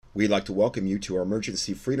We'd like to welcome you to our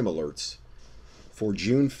emergency freedom alerts for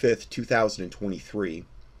June 5th, 2023.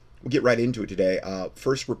 We'll get right into it today.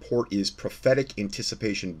 First report is prophetic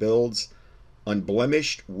anticipation builds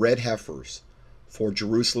unblemished red heifers for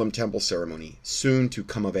Jerusalem temple ceremony, soon to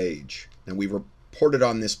come of age. And we've reported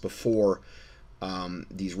on this before.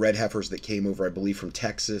 These red heifers that came over, I believe, from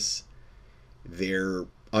Texas, they're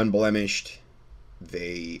unblemished.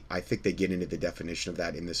 I think they get into the definition of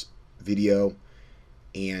that in this video,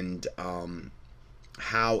 and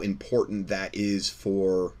how important that is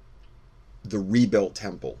for the rebuilt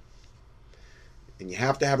temple. And you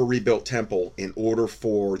have to have a rebuilt temple in order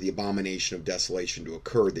for the abomination of desolation to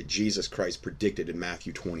occur that Jesus Christ predicted in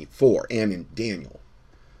Matthew 24 and in Daniel,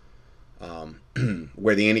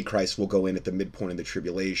 where the Antichrist will go in at the midpoint of the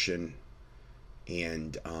tribulation,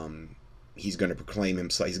 and he's going to proclaim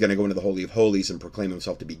himself. He's going to go into the Holy of Holies and proclaim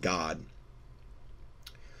himself to be God.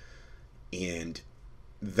 And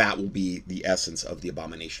that will be the essence of the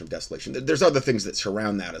abomination of desolation. There's other things that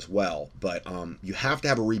surround that as well, but you have to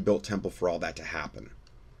have a rebuilt temple for all that to happen.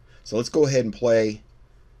 So let's go ahead and play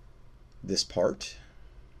this part.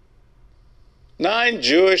 9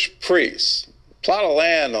 Jewish priests, plot of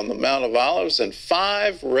land on the Mount of Olives, and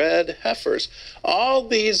 5 red heifers. All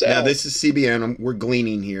these... Now, this is CBN. We're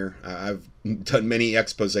gleaning here. I've done many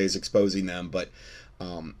exposés exposing them, but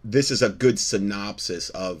this is a good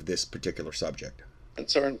synopsis of this particular subject.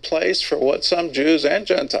 Are in place for what some Jews and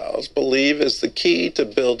Gentiles believe is the key to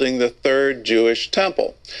building the third Jewish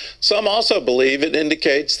temple. Some also believe it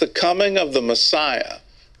indicates the coming of the Messiah.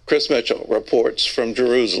 Chris Mitchell reports from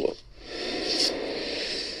Jerusalem.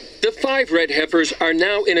 The 5 red heifers are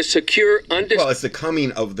now in a secure, well, it's the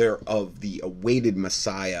coming of the awaited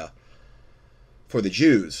Messiah for the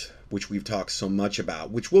Jews, which we've talked so much about,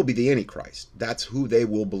 which will be the Antichrist. That's who they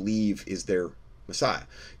will believe is their Messiah.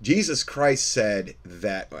 Jesus Christ said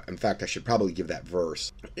that, in fact, I should probably give that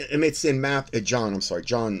verse, and it's in John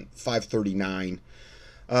 5:39,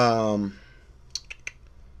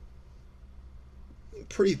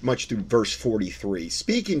 pretty much through verse 43,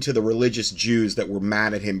 speaking to the religious Jews that were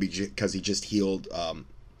mad at him because he just healed, I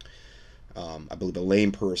believe, a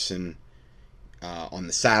lame person on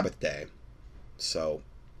the Sabbath day. So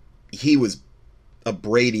he was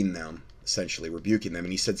upbraiding them, essentially rebuking them,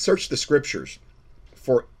 and he said, "Search the scriptures,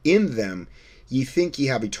 for in them ye think ye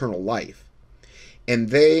have eternal life, and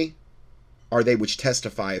they are they which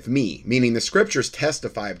testify of me," meaning the scriptures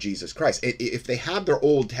testify of Jesus Christ. If they had their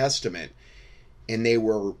Old Testament and they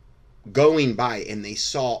were going by and they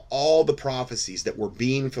saw all the prophecies that were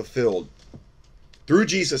being fulfilled through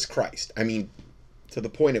Jesus Christ, I mean, to the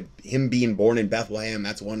point of him being born in Bethlehem,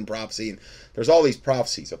 that's one prophecy, and there's all these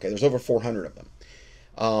prophecies, okay? There's over 400 of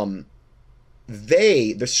them.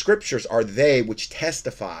 The scriptures are they which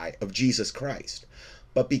testify of Jesus Christ.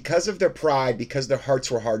 But because of their pride, because their hearts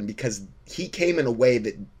were hardened, because he came in a way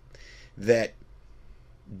that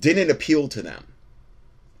didn't appeal to them,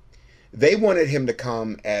 they wanted him to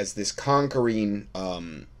come as this conquering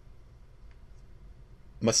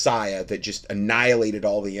Messiah that just annihilated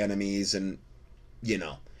all the enemies. And,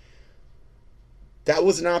 that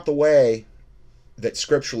was not the way that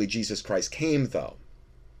scripturally Jesus Christ came, though.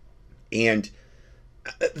 And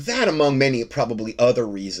that, among many probably other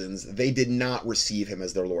reasons, they did not receive him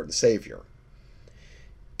as their Lord and Savior.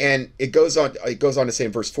 And it goes on to say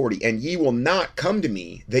in verse 40, "And ye will not come to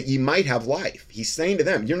me that ye might have life." He's saying to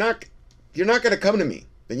them, you're not going to come to me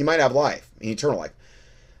that you might have life, eternal life.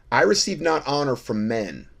 "I receive not honor from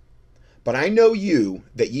men, but I know you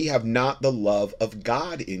that ye have not the love of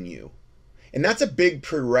God in you." And that's a big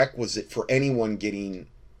prerequisite for anyone getting,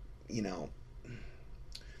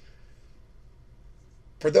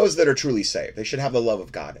 for those that are truly saved. They should have the love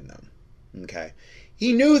of God in them, okay?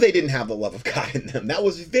 He knew they didn't have the love of God in them. That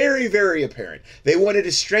was very, very apparent. They wanted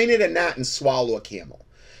to strain at a gnat and swallow a camel.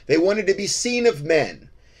 They wanted to be seen of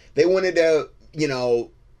men. They wanted to,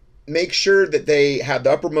 make sure that they had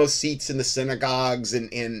the uppermost seats in the synagogues,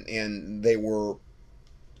 and they were,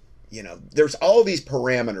 there's all these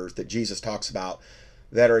parameters that Jesus talks about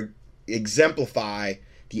that exemplify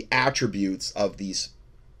the attributes of these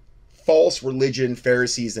false religion,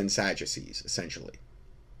 Pharisees and Sadducees, essentially.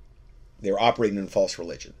 They were operating in false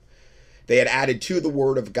religion. They had added to the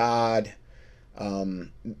word of God.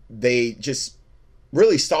 They just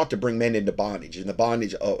really sought to bring men into bondage, and the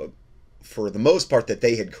bondage, for the most part, that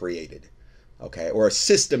they had created, okay, or a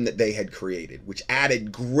system that they had created, which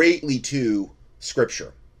added greatly to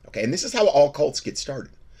Scripture, okay. And this is how all cults get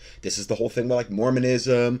started. This is the whole thing like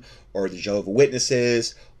Mormonism or the Jehovah's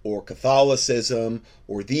Witnesses or Catholicism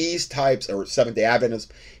or these types, or Seventh-day Adventism.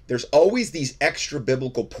 There's always these extra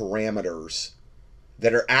biblical parameters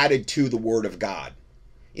that are added to the Word of God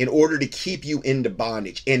in order to keep you into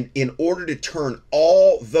bondage, and in order to turn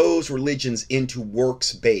all those religions into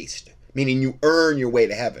works-based, meaning you earn your way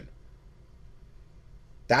to heaven.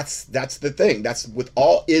 That's the thing. That's with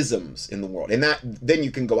all isms in the world. And that then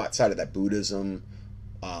you can go outside of that: Buddhism,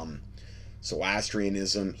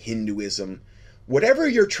 Zoroastrianism, Hinduism, whatever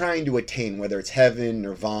you're trying to attain, whether it's heaven,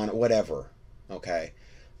 nirvana, whatever, okay?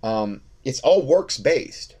 It's all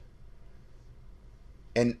works-based.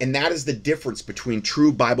 And that is the difference between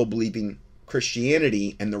true Bible-believing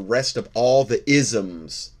Christianity and the rest of all the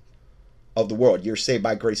isms of the world. You're saved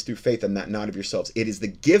by grace through faith, and that not of yourselves. It is the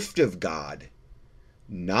gift of God,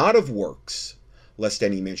 not of works, lest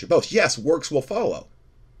any man should boast. Yes, works will follow,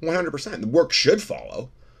 100%. The work should follow.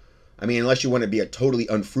 I mean, unless you want to be a totally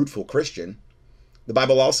unfruitful Christian. The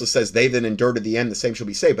Bible also says, they that endure to the end, the same shall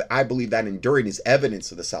be saved. But I believe that enduring is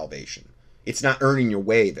evidence of the salvation. It's not earning your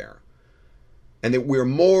way there. And that we're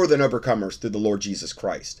more than overcomers through the Lord Jesus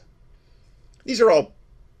Christ. These are all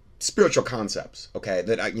spiritual concepts, okay?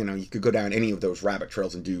 That, you could go down any of those rabbit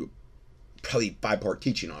trails and do probably 5-part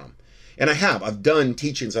teaching on them. And I've done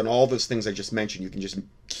teachings on all those things I just mentioned. You can just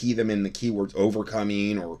key them in the keywords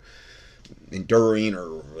overcoming or enduring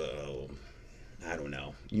or, I don't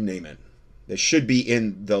know, you name it. They should be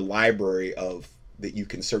in the library that you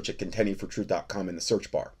can search at contendingfortruth.com in the search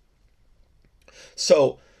bar.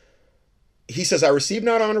 So, he says, I receive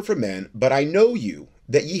not honor from men, but I know you,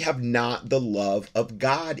 that ye have not the love of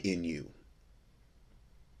God in you.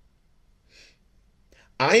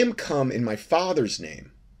 I am come in my Father's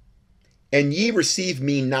name, and ye receive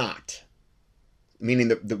me not. Meaning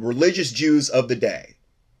the religious Jews of the day.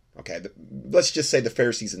 Okay, let's just say the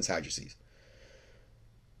Pharisees and Sadducees.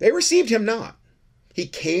 They received him not. He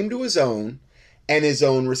came to his own, and his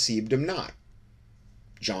own received him not.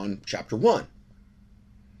 John chapter 1.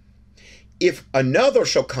 If another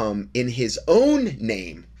shall come in his own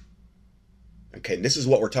name, okay, and this is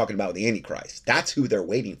what we're talking about with the Antichrist. That's who they're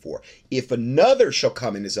waiting for. If another shall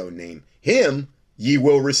come in his own name, him ye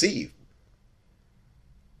will receive.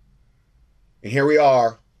 And here we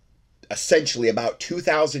are, essentially about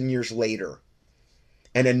 2,000 years later,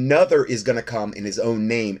 and another is going to come in his own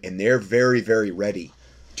name, and they're very, very ready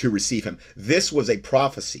to receive him. This was a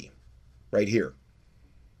prophecy right here.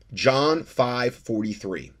 John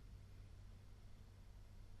 5:43.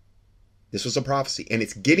 This was a prophecy, and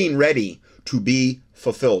it's getting ready to be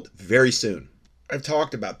fulfilled very soon. I've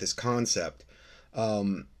talked about this concept.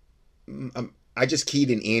 I just keyed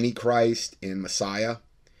in Antichrist and Messiah,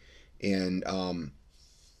 and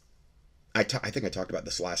I think I talked about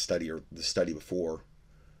this last study or the study before.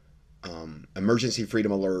 Emergency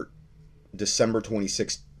Freedom Alert, December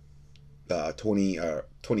 26,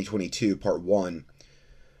 2022, Part 1.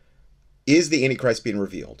 Is the Antichrist being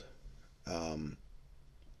revealed?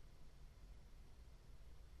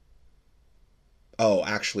 Oh,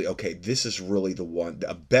 actually, okay, this is really the one.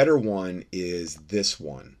 A better one is this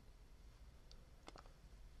one.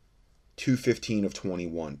 2:15 of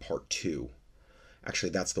 21, Part 2.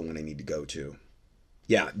 Actually, that's the one I need to go to.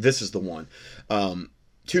 Yeah, this is the one.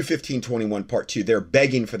 2:15:21, Part 2. They're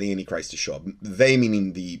begging for the Antichrist to show up. They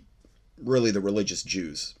meaning the religious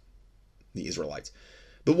Jews, the Israelites.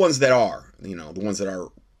 The ones that are, the ones that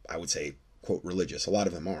are, I would say, quote, religious. A lot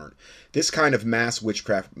of them aren't. This kind of mass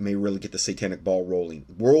witchcraft may really get the satanic ball rolling.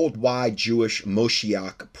 Worldwide Jewish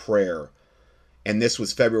Moshiach prayer. And this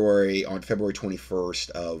was on February 21st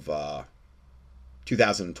of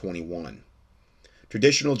 2021.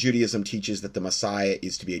 Traditional Judaism teaches that the Messiah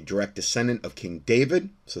is to be a direct descendant of King David.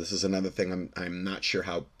 So this is another thing I'm not sure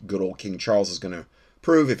how good old King Charles is going to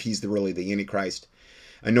prove if he's really the Antichrist.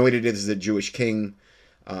 Anointed as the Jewish king.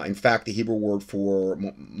 In fact, the Hebrew word for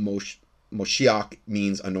Moshiach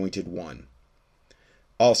means anointed one.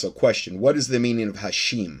 Also, question, what is the meaning of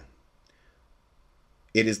Hashim?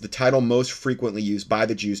 It is the title most frequently used by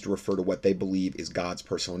the Jews to refer to what they believe is God's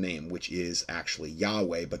personal name, which is actually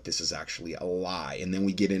Yahweh, but this is actually a lie. And then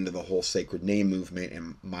we get into the whole sacred name movement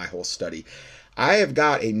and my whole study. I have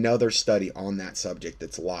got another study on that subject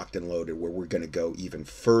that's locked and loaded where we're going to go even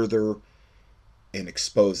further and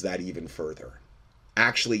expose that even further.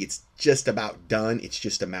 Actually, it's just about done. It's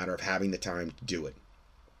just a matter of having the time to do it.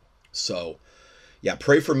 So, yeah,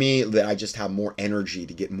 pray for me that I just have more energy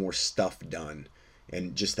to get more stuff done.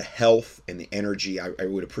 And just the health and the energy, I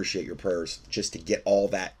would appreciate your prayers just to get all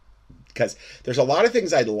that. Because there's a lot of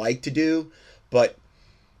things I'd like to do, but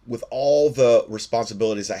with all the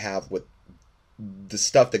responsibilities I have with the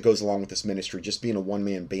stuff that goes along with this ministry, just being a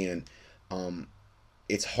one-man band,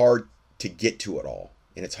 it's hard to get to it all.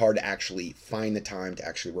 And it's hard to actually find the time to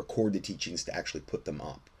actually record the teachings, to actually put them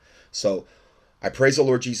up. So I praise the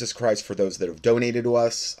Lord Jesus Christ for those that have donated to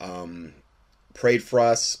us, prayed for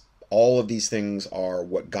us. All of these things are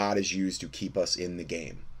what God has used to keep us in the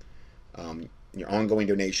game. Your ongoing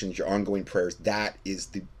donations, your ongoing prayers, that is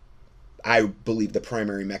I believe, the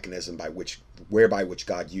primary mechanism whereby which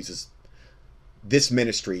God uses this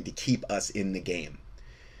ministry to keep us in the game.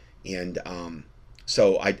 And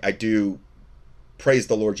so I do praise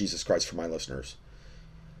the Lord Jesus Christ for my listeners.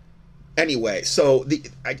 Anyway, so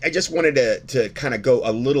I just wanted to kind of go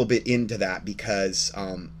a little bit into that because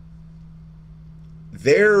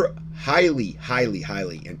they're highly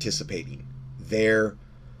anticipating their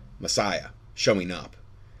Messiah showing up.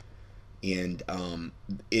 And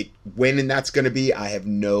when that's going to be, I have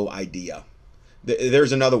no idea.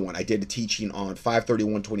 There's another one. I did a teaching on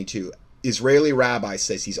 531:22. Israeli rabbi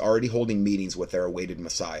says he's already holding meetings with their awaited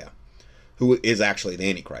Messiah, who is actually the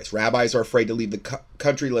Antichrist. Rabbis are afraid to leave the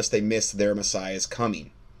country lest they miss their Messiah's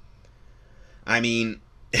coming. I mean,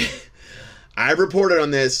 I've reported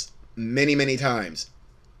on this many times.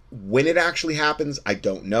 When it actually happens, I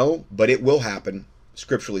don't know, but it will happen.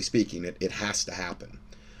 Scripturally speaking, it has to happen.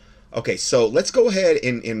 Okay, so let's go ahead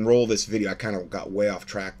and roll this video. I kind of got way off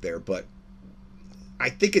track there, but I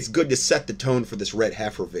think it's good to set the tone for this red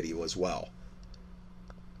heifer video as well.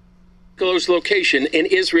 Location in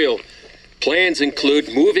Israel. Plans include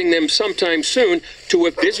moving them sometime soon to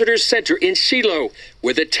a visitor center in Shiloh,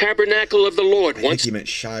 where the tabernacle of the Lord I think he meant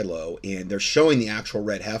Shiloh, and they're showing the actual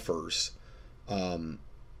red heifers in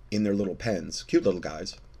their little pens. Cute little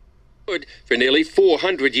guys. For nearly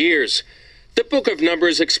 400 years. The book of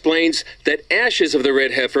Numbers explains that ashes of the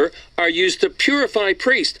red heifer are used to purify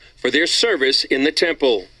priests for their service in the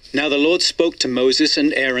temple. Now the Lord spoke to Moses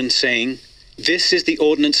and Aaron, saying, This is the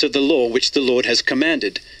ordinance of the law which the Lord has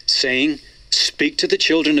commanded, saying, Speak to the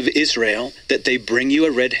children of Israel that they bring you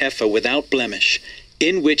a red heifer without blemish,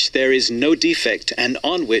 in which there is no defect, and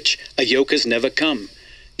on which a yoke has never come.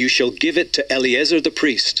 You shall give it to Eleazar the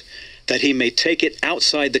priest, that he may take it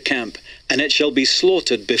outside the camp, and it shall be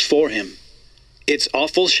slaughtered before him. Its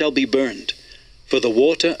offal shall be burned, for the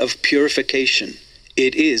water of purification.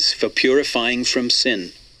 It is for purifying from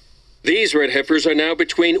sin. These red heifers are now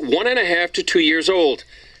between 1.5 to 2 years old.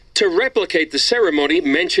 To replicate the ceremony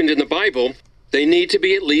mentioned in the Bible, they need to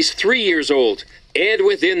be at least 3 years old. And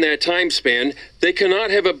within that time span, they cannot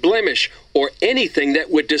have a blemish or anything that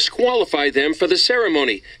would disqualify them for the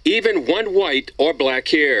ceremony, even one white or black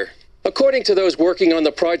hair. According to those working on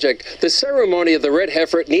the project, the ceremony of the red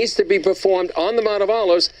heifer needs to be performed on the Mount of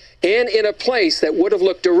Olives and in a place that would have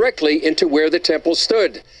looked directly into where the temple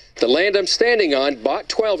stood. The land I'm standing on, bought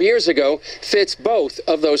 12 years ago, fits both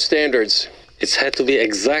of those standards. It's had to be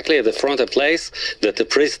exactly at the front of the place that the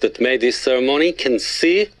priest that made this ceremony can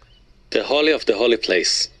see the Holy of the Holy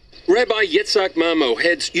Place. Rabbi Yitzhak Mamo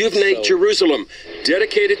heads Yuvnei Jerusalem,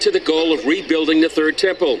 dedicated to the goal of rebuilding the Third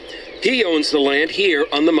Temple. He owns the land here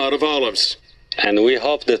on the Mount of Olives. And we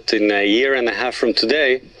hope that in a year and a half from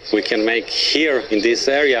today, we can make here in this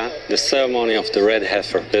area the ceremony of the red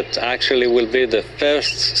heifer. That actually will be the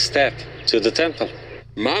first step to the temple.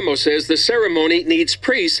 Mamo says the ceremony needs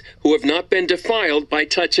priests who have not been defiled by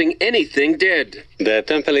touching anything dead. The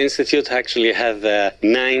Temple Institute actually have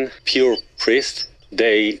 9 pure priests.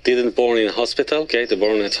 They didn't born in a hospital, okay? They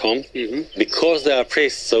born at home. Because they are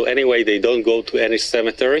priests, so anyway, they don't go to any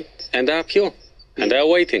cemetery. And they are pure. And they are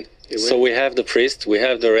waiting. So we have the priest, we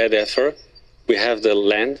have the red heifer, we have the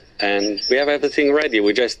land, and we have everything ready.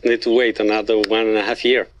 We just need to wait another 1.5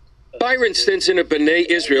 years. Byron Stinson of B'nai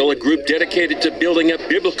Israel, a group dedicated to building up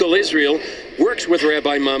biblical Israel, works with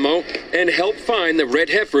Rabbi Mamo and helped find the red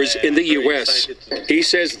heifers in the U.S. He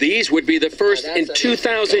says these would be the first in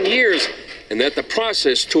 2,000 years, and that the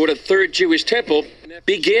process toward a third Jewish temple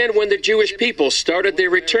began when the Jewish people started their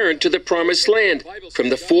return to the Promised Land from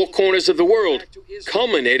the 4 corners of the world,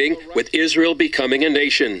 culminating with Israel becoming a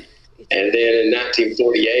nation. And then in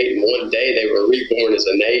 1948, in one day, they were reborn as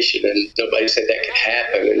a nation, and nobody said that could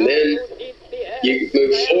happen. And then you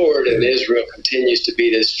move forward, and Israel continues to be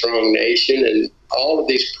this strong nation, and all of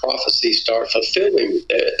these prophecies start fulfilling.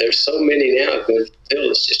 There's so many now that have been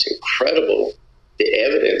fulfilled. It's just incredible, the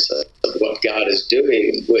evidence of what God is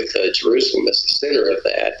doing with Jerusalem as the center of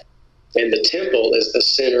that. And the temple is the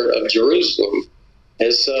center of Jerusalem.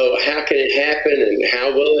 And so how can it happen and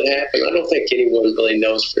how will it happen? I don't think anyone really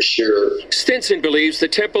knows for sure. Stinson believes the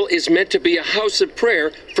temple is meant to be a house of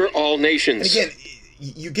prayer for all nations. And again,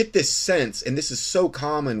 you get this sense, and this is so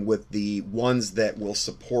common with the ones that will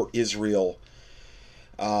support Israel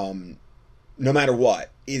no matter what,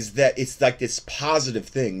 is that it's like this positive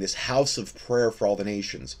thing, this house of prayer for all the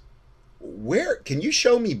nations. Where can you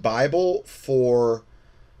show me Bible for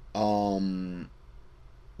in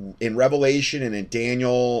Revelation and in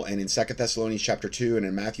Daniel and in 2 Thessalonians chapter 2 and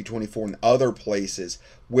in Matthew 24 and other places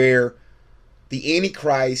where the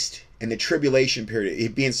Antichrist and the tribulation period,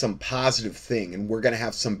 it being some positive thing, and we're going to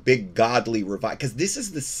have some big godly revival, because this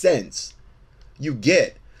is the sense you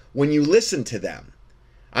get when you listen to them.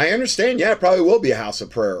 I understand, yeah, it probably will be a house of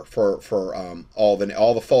prayer for all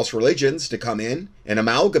the false religions to come in and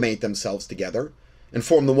amalgamate themselves together and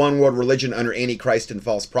form the one world religion under Antichrist and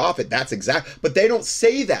false prophet. That's exact, but they don't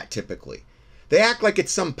say that typically. They act like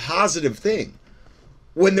it's some positive thing,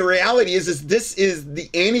 when the reality is this is the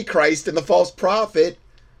Antichrist and the false prophet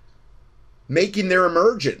making their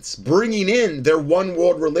emergence, bringing in their one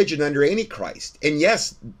world religion under Antichrist. And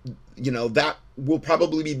yes, that will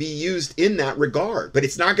probably be used in that regard, but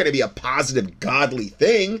it's not going to be a positive, godly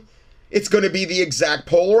thing. It's going to be the exact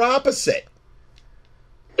polar opposite.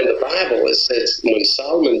 In the Bible, it says when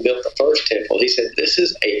Solomon built the first temple, he said, this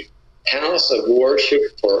is a house of worship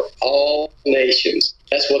for all nations.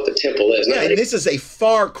 That's what the temple is. Yeah, and this is a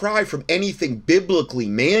far cry from anything biblically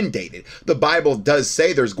mandated. The Bible does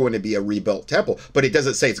say there's going to be a rebuilt temple, but it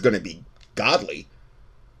doesn't say it's going to be godly.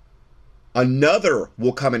 Another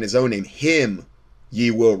will come in his own name, him ye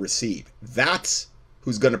will receive. That's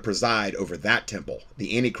who's going to preside over that temple,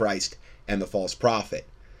 the Antichrist and the false prophet.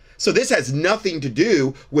 So this has nothing to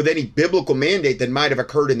do with any biblical mandate that might have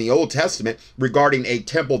occurred in the Old Testament regarding a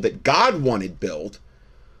temple that God wanted built.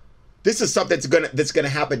 This is something that's going to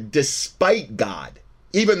happen despite God,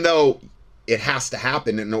 even though it has to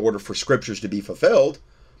happen in order for scriptures to be fulfilled.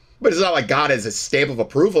 But it's not like God has a stamp of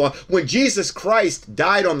approval. When Jesus Christ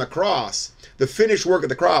died on the cross, the finished work of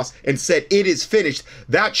the cross, and said, it is finished,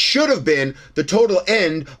 that should have been the total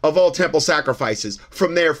end of all temple sacrifices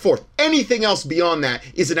from there forth. Anything else beyond that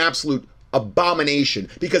is an absolute abomination,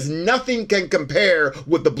 because nothing can compare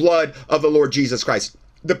with the blood of the Lord Jesus Christ,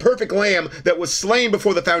 the perfect lamb that was slain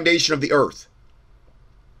before the foundation of the earth.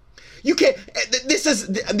 You can't, this is,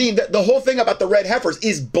 the whole thing about the red heifers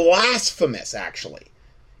is blasphemous, actually,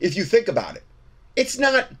 if you think about it. It's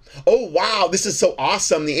not, oh, wow, this is so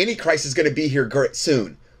awesome, the Antichrist is going to be here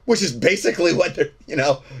soon, which is basically what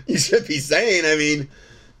you should be saying. I mean,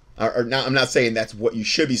 or not, I'm not saying that's what you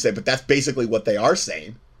should be saying, but that's basically what they are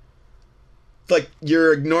saying. It's like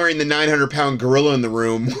you're ignoring the 900-pound gorilla in the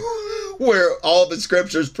room where all the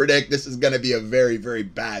scriptures predict this is going to be a very, very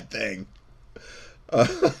bad thing.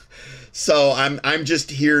 So I'm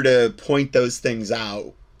just here to point those things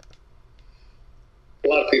out. A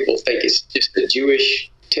lot of people think it's just the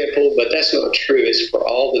Jewish temple, but that's not true. It's for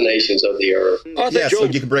all the nations of the earth. Yeah, so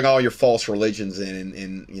you can bring all your false religions in,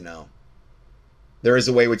 and there is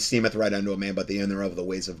a way which seemeth right unto a man, but the end thereof the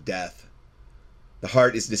ways of death. The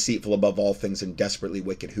heart is deceitful above all things and desperately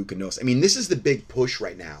wicked. Who can know? I mean, this is the big push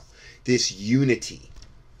right now, this unity.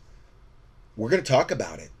 We're going to talk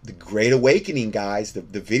about it. The Great Awakening, guys. The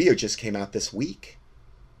video just came out this week.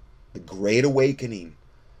 The Great Awakening.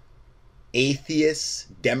 Atheists,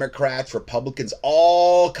 Democrats, Republicans,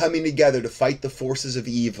 all coming together to fight the forces of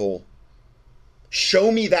evil.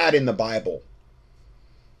 Show me that in the Bible.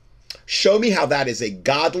 Show me how that is a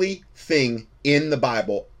godly thing in the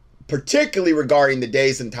Bible, particularly regarding the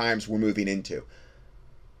days and times we're moving into.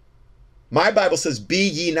 My Bible says, be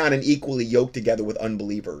ye not unequally yoked together with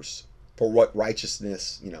unbelievers. For what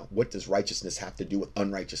righteousness, what does righteousness have to do with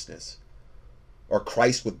unrighteousness? Or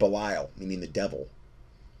Christ with Belial, meaning the devil.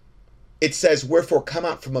 It says, wherefore come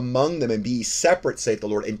out from among them and be ye separate, saith the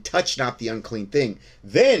Lord, and touch not the unclean thing.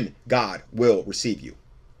 Then God will receive you.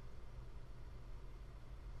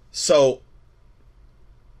 So,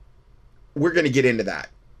 we're going to get into that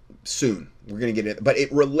soon. We're going to get into it. But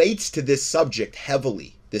it relates to this subject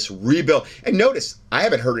heavily, this rebuild. And notice, I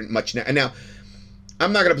haven't heard it much now. And now,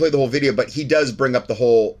 I'm not going to play the whole video, but he does bring up the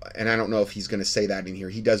whole, and I don't know if he's going to say that in here,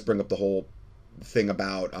 he does bring up the whole thing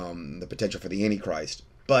about the potential for the Antichrist.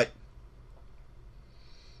 But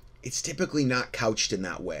it's typically not couched in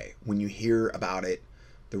that way. When you hear about it,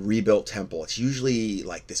 the rebuilt temple, it's usually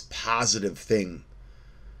like this positive thing.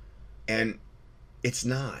 And it's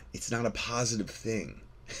not. It's not a positive thing.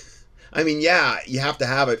 I mean, yeah, you have to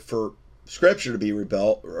have it for Scripture to be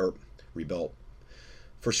rebuilt,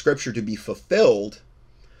 for Scripture to be fulfilled,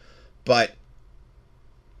 but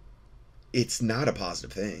it's not a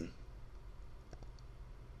positive thing.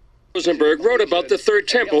 Rosenberg wrote about the Third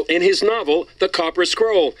Temple in his novel, The Copper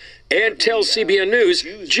Scroll, and tells CBN News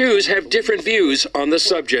Jews have different views on the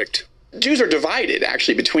subject. Jews are divided,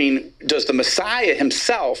 actually, between does the Messiah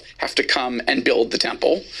himself have to come and build the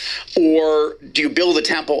temple, or do you build the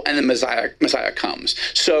temple and the Messiah comes?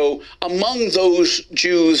 So among those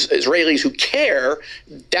Jews, Israelis who care,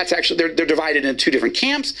 that's actually, they're divided into two different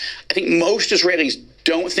camps. I think most Israelis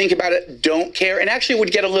don't think about it, don't care, and actually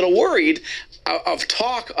would get a little worried of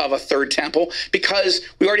talk of a third temple because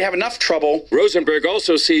we already have enough trouble. Rosenberg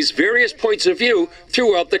also sees various points of view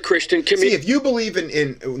throughout the Christian community. See, if you believe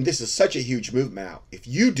in this is such a huge movement now, if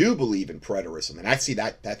you do believe in preterism, and I see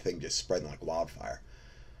that thing just spreading like wildfire,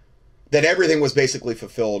 that everything was basically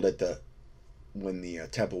fulfilled when the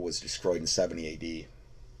temple was destroyed in 70 AD.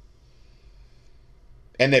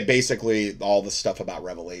 And that basically all the stuff about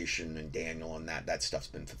Revelation and Daniel and that stuff's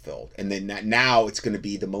been fulfilled. And then now it's going to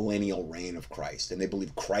be the millennial reign of Christ. And they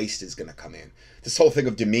believe Christ is going to come in. This whole thing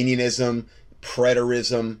of dominionism,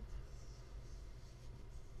 preterism,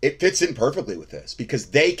 it fits in perfectly with this. Because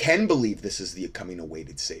they can believe this is the coming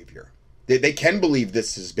awaited Savior. They can believe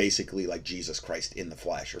this is basically like Jesus Christ in the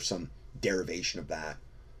flesh or some derivation of that.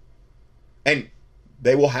 And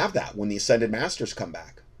they will have that when the ascended masters come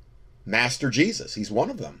back. Master Jesus, he's one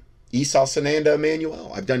of them. Esau Sananda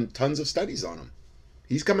Emmanuel. I've done tons of studies on him.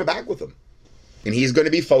 He's coming back with them. And he's going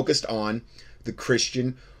to be focused on the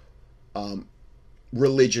Christian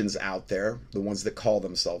religions out there, the ones that call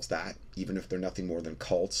themselves that, even if they're nothing more than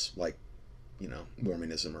cults, like,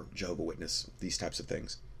 Mormonism or Jehovah's Witness, these types of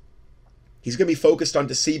things. He's going to be focused on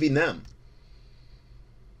deceiving them.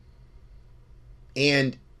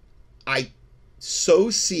 And I so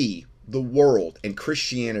see the world and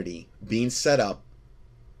Christianity being set up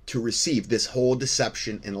to receive this whole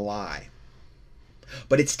deception and lie.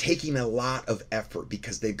 But it's taking a lot of effort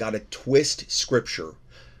because they've got to twist Scripture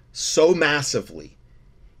so massively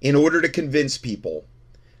in order to convince people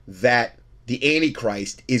that the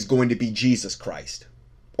Antichrist is going to be Jesus Christ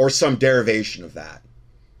or some derivation of that.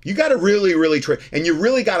 You got to really, really try, and you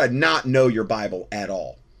really got to not know your Bible at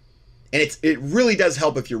all. And it really does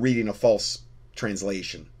help if you're reading a false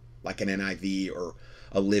translation, like an NIV or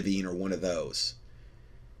a Living or one of those.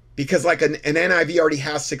 Because like an NIV already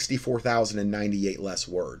has 64,098 less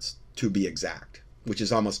words, to be exact, which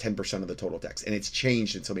is almost 10% of the total text. And it's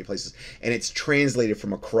changed in so many places. And it's translated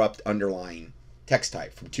from a corrupt underlying text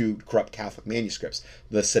type, from two corrupt Catholic manuscripts,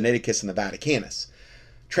 the Sinaiticus and the Vaticanus,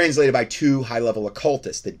 translated by two high-level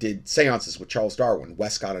occultists that did seances with Charles Darwin,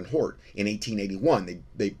 Westcott and Hort, in 1881.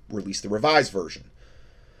 They released the revised version.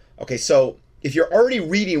 Okay, so if you're already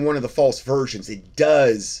reading one of the false versions,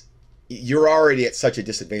 you're already at such a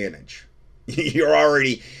disadvantage.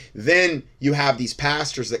 Then you have these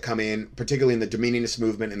pastors that come in, particularly in the Dominionist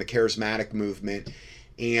movement and the Charismatic movement,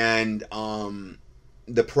 and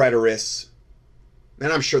the preterists,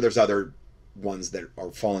 and I'm sure there's other ones that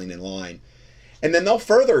are falling in line. And then they'll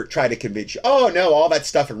further try to convince you, oh no, all that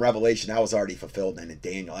stuff in Revelation, that was already fulfilled, and in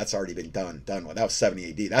Daniel, that's already been done with. That was 70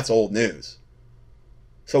 AD. That's old news.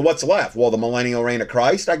 So what's left? Well, the millennial reign of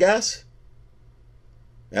Christ, I guess?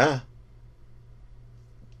 Yeah.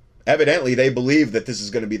 Evidently, they believe that this is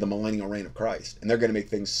going to be the millennial reign of Christ. And they're going to make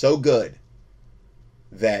things so good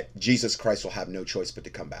that Jesus Christ will have no choice but to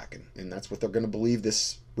come back. And that's what they're going to believe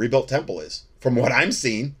this rebuilt temple is, from what I'm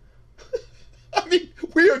seeing. I mean,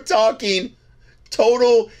 we are talking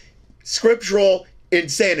total scriptural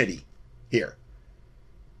insanity here.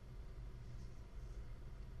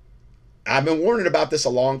 I've been warning about this a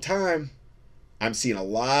long time. I'm seeing a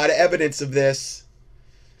lot of evidence of this.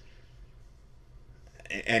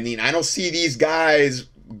 I mean, I don't see these guys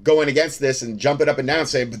going against this and jumping up and down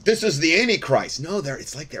saying, but this is the Antichrist. No,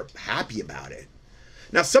 it's like they're happy about it.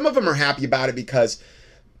 Now, some of them are happy about it because,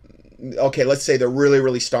 okay, let's say they're really,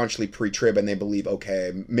 really staunchly pre-trib and they believe,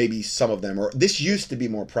 okay, maybe some of them, or this used to be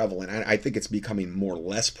more prevalent. I think it's becoming more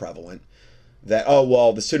less prevalent that, oh,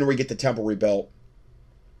 well, the sooner we get the temple rebuilt,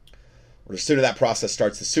 or the sooner that process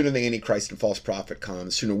starts, the sooner the Antichrist and false prophet come,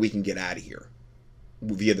 the sooner we can get out of here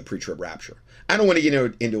via the pre-trib rapture. I don't want to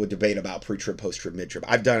get into a debate about pre-trib, post-trib, mid-trib.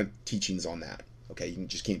 I've done teachings on that. Okay, you can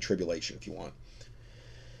just keep tribulation if you want.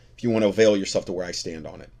 If you want to avail yourself to where I stand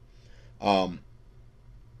on it.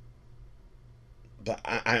 But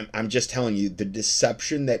I'm just telling you, the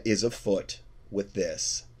deception that is afoot with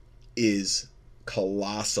this is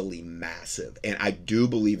colossally massive. And I do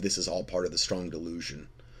believe this is all part of the strong delusion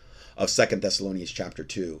of 2 Thessalonians chapter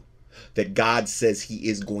 2, that God says he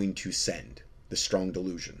is going to send the strong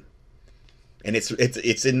delusion. And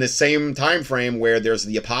it's in the same time frame where there's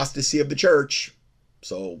the apostasy of the church.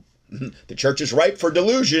 So the church is ripe for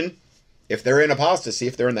delusion if they're in apostasy,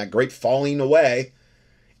 if they're in that great falling away.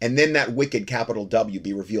 And then that wicked, capital W,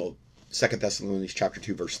 be revealed. 2 Thessalonians chapter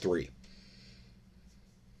 2, verse 3.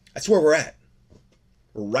 That's where we're at.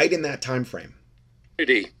 We're right in that time frame.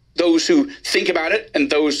 Those who think about it and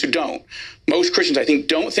those who don't. Most Christians, I think,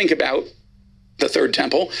 don't think about the third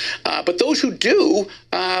temple, but those who do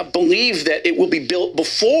believe that it will be built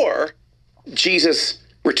before Jesus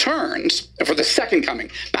returns for the second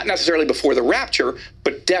coming, not necessarily before the rapture,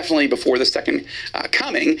 but definitely before the second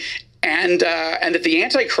coming, and that the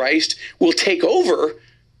Antichrist will take over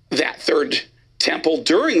that third temple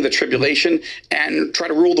during the tribulation and try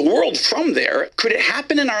to rule the world from there. Could it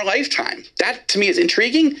happen in our lifetime? That to me is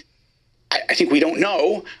intriguing. I think we don't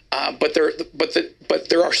know, but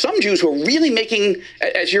there are some Jews who are really making,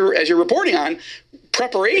 as you're reporting on,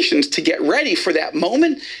 preparations to get ready for that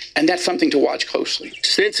moment, and that's something to watch closely.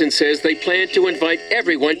 Stinson says they plan to invite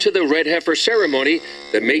everyone to the red heifer ceremony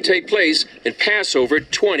that may take place in Passover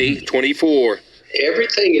 2024.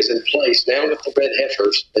 Everything is in place now with the red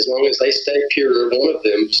heifers. As long as they stay pure, one of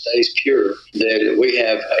them stays pure, then we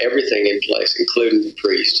have everything in place, including the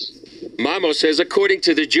priest. Mamo says according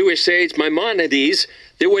to the Jewish sage Maimonides,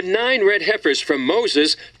 there were 9 red heifers from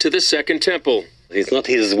Moses to the second temple. It's not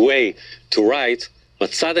his way to write,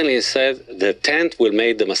 but suddenly he said the tent will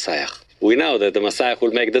make the Messiah. We know that the Messiah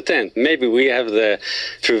will make the tent. Maybe we have the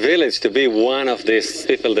privilege to be one of these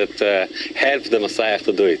people that help the Messiah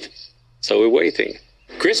to do it. So we're waiting.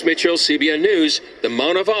 Chris Mitchell, CBN News, the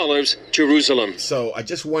Mount of Olives, Jerusalem. So I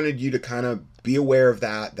just wanted you to kind of be aware of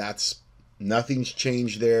that. Nothing's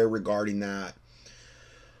changed there regarding that.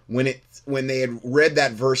 When they had read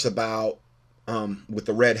that verse about with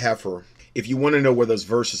the red heifer, if you want to know where those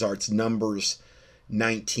verses are, it's Numbers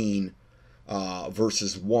 19,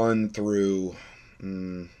 verses 1 through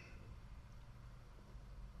the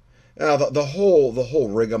whole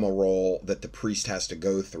rigmarole that the priest has to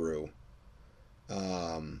go through.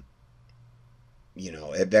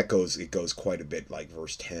 It goes quite a bit, like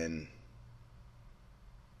verse 10.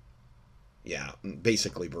 Yeah,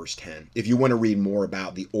 basically verse 10. If you want to read more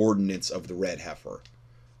about the ordinance of the red heifer,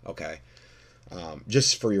 okay,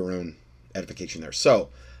 just for your own edification there. So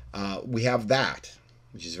we have that,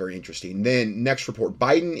 which is very interesting. Then next report,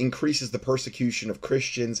 Biden increases the persecution of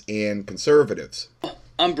Christians and conservatives.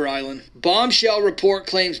 I'm Brylan. Bombshell report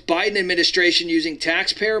claims Biden administration using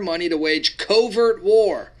taxpayer money to wage covert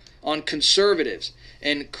war on conservatives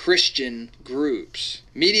and Christian groups.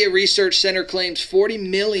 Media Research Center claims $40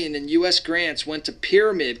 million in U.S. grants went to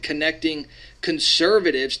Pyramid connecting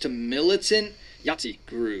conservatives to militant Nazi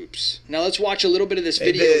groups. Now let's watch a little bit of this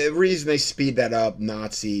video. The reason they speed that up,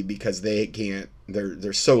 Nazi, because they can't.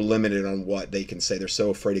 They're so limited on what they can say. They're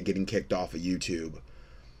so afraid of getting kicked off of YouTube,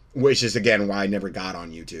 which is again why I never got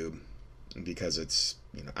on YouTube, because it's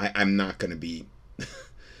I'm not going to be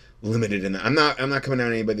limited in that. I'm not coming down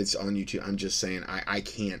on anybody that's on YouTube. I'm just saying I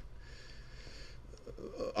can't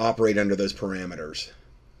operate under those parameters.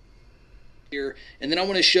 Here, and then I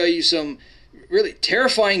want to show you some really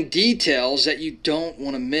terrifying details that you don't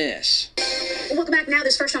want to miss. Welcome back. Now,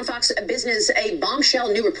 this first on Fox Business, a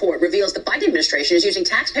bombshell new report reveals the Biden administration is using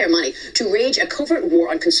taxpayer money to wage a covert war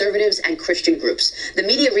on conservatives and Christian groups. The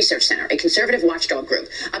Media Research Center, a conservative watchdog group,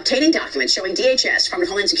 obtaining documents showing DHS, Department of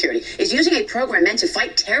Homeland Security, is using a program meant to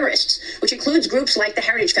fight terrorists, which includes groups like the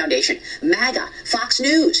Heritage Foundation, MAGA, Fox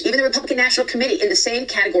News, even the Republican National Committee in the same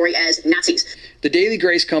category as Nazis. The Daily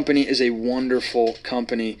Grace Company is a wonderful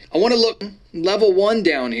company. I want to look level 1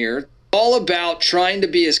 down here. All about trying to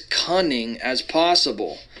be as cunning as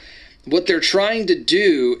possible. What they're trying to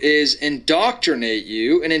do is indoctrinate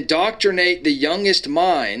you and indoctrinate the youngest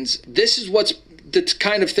minds. This is what's the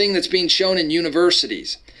kind of thing that's being shown in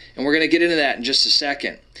universities. And we're going to get into that in just a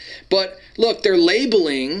second. But look, they're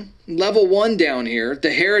labeling level 1 down here,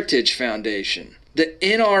 the Heritage Foundation, the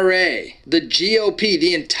NRA, the GOP,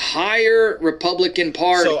 the entire Republican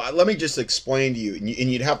Party. So let me just explain to you, and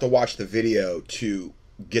you'd have to watch the video to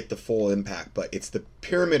get the full impact, but it's the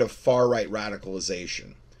pyramid of far-right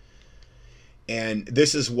radicalization. And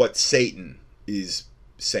this is what Satan is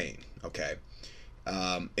saying, okay?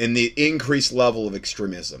 And the increased level of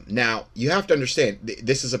extremism. Now, you have to understand,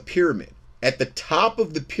 this is a pyramid. At the top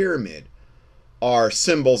of the pyramid are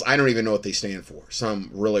symbols, I don't even know what they stand for.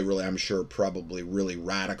 Some really, I'm sure, probably really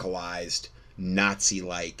radicalized,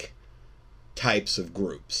 Nazi-like types of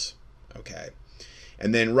groups, okay?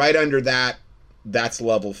 And then right under that, that's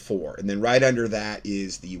level 4. And then right under that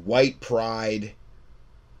is the white pride,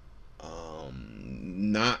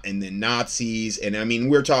 and then Nazis. And I mean,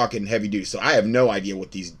 we're talking heavy duty. So I have no idea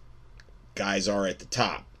what these guys are at the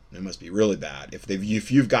top. They must be really bad.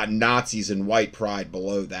 If you've got Nazis and white pride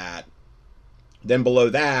below that, then below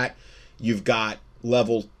that, you've got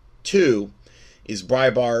level 2 is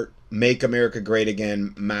Breitbart, Make America Great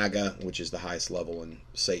Again, MAGA, which is the highest level in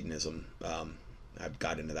Satanism. I've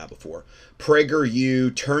got into that before.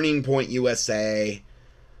 PragerU, Turning Point USA,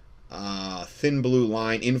 Thin Blue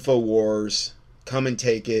Line, InfoWars, Come and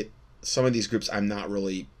Take It. Some of these groups I'm not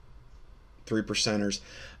really, 3%ers.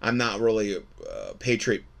 I'm not really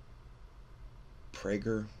Patriot.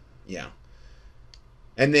 Prager? Yeah.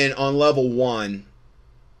 And then on level 1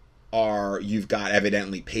 you've got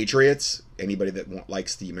evidently Patriots, anybody that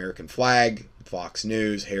likes the American flag, Fox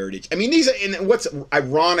News, Heritage. I mean, these are, and what's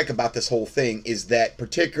ironic about this whole thing is that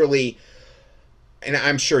particularly, and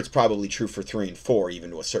I'm sure it's probably true for 3 and 4,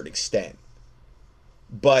 even to a certain extent,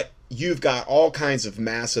 but you've got all kinds of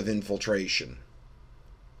massive infiltration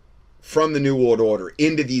from the New World Order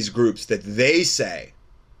into these groups that they say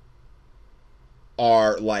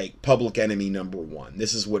are like public enemy number 1.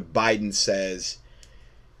 This is what Biden says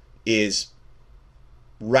is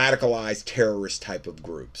radicalized terrorist type of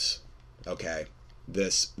groups. Okay,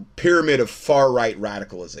 this pyramid of far-right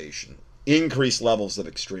radicalization, increased levels of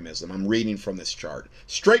extremism. I'm reading from this chart,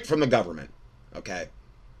 straight from the government. Okay,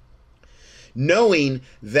 knowing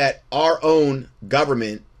that our own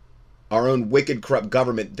government, our own wicked, corrupt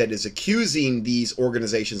government that is accusing these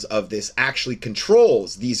organizations of this actually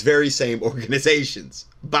controls these very same organizations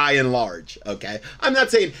by and large. Okay, I'm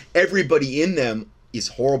not saying everybody in them is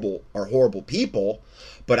horrible or horrible people,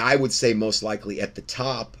 but I would say most likely at the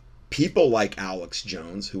top, people like Alex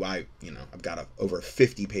Jones, who I've got over a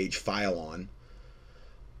 50-page file on,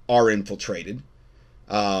 are infiltrated.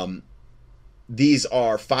 These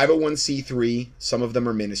are 501c3. Some of them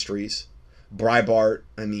are ministries. Breitbart,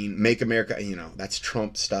 Make America, that's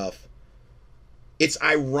Trump stuff. It's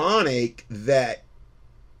ironic that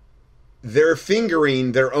they're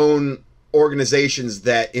fingering their own organizations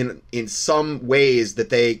that in some ways that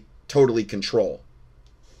they totally control.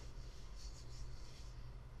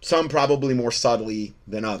 Some probably more subtly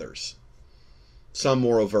than others. Some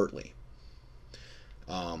more overtly.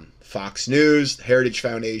 Fox News, Heritage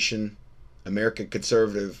Foundation, American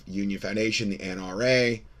Conservative Union Foundation, the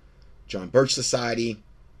NRA, John Birch Society,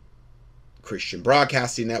 Christian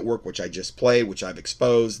Broadcasting Network, which I just played, which I've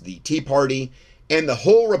exposed, the Tea Party, and the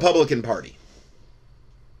whole Republican Party.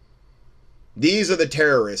 These are the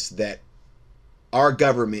terrorists that our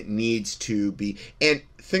government needs to be. And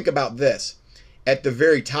think about this. At the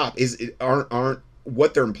very top, aren't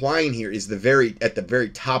what they're implying here is at the very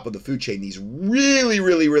top of the food chain, these really,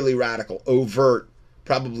 really, really radical, overt,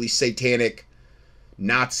 probably satanic,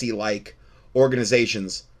 Nazi-like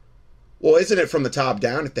organizations. Well, isn't it from the top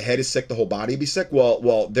down? If the head is sick, the whole body will be sick?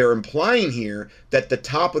 Well, they're implying here that the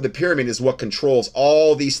top of the pyramid is what controls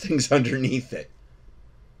all these things underneath it.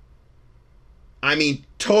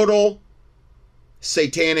 Total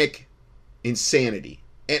satanic insanity.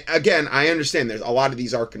 And again, I understand there's a lot of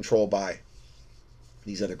these are controlled by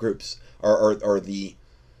these other groups or the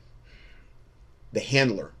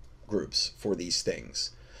handler groups for these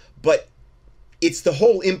things. But it's the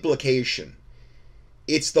whole implication.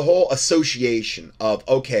 It's the whole association of,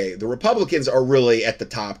 okay, the Republicans are really at the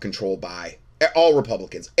top, controlled by all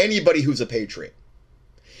Republicans. Anybody who's a patriot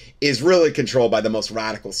is really controlled by the most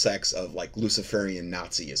radical sects of like Luciferian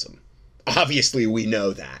Nazism. Obviously, we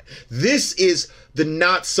know that. This is the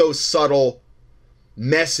not so subtle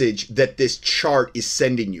message that this chart is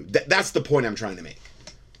sending you. That's the point I'm trying to make.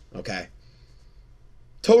 Okay?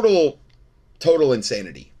 Total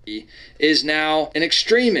insanity. Is now an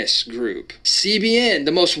extremist group. CBN,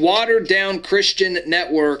 the most watered down Christian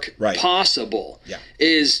network possible,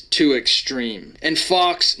 is too extreme. And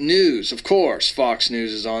Fox News, of course, Fox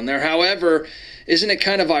News is on there. However, isn't it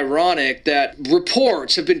kind of ironic that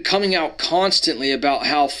reports have been coming out constantly about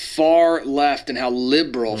how far left and how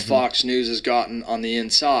liberal Fox News has gotten on the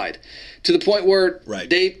inside, to the point where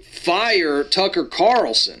they fire Tucker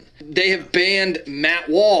Carlson. They have banned Matt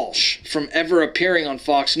Walsh from ever appearing on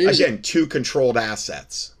Fox News. Again, 2 controlled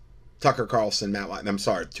assets. Tucker Carlson, Matt Walsh. I'm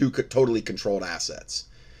sorry, 2 totally controlled assets.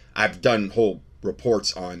 I've done whole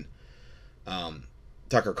reports on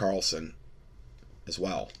Tucker Carlson as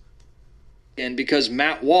well. And because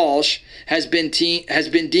Matt Walsh has been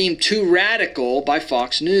deemed too radical by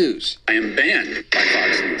Fox News. I am banned by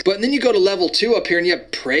Fox News. But then you go to level 2 up here and you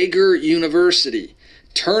have Prager University,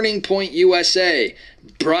 Turning Point USA,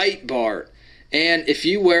 Breitbart. And if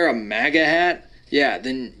you wear a MAGA hat,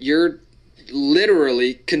 then you're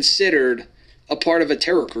literally considered a part of a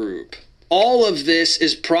terror group. All of this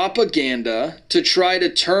is propaganda to try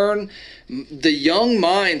to turn the young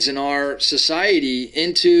minds in our society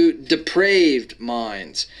into depraved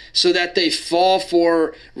minds so that they fall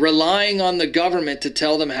for relying on the government to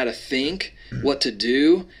tell them how to think what to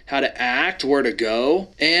do, how to act, where to go.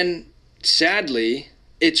 And sadly,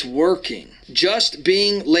 it's working. Just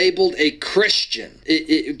being labeled a Christian,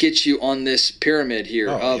 it gets you on this pyramid here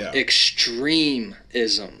of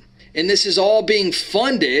extremism. And this is all being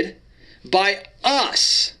funded by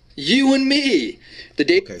us, you and me.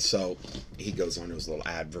 Okay, so he goes on to his little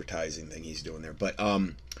advertising thing he's doing there. But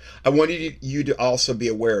I wanted you to also be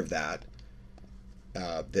aware of that,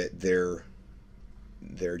 that they're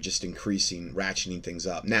just increasing, ratcheting things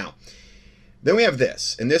up. Now, then we have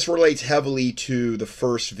this, and this relates heavily to the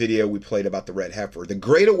first video we played about the red heifer, the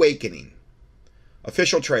Great Awakening,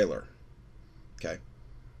 official trailer. Okay,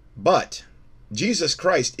 but Jesus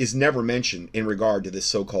Christ is never mentioned in regard to this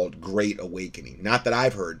so-called Great Awakening. Not that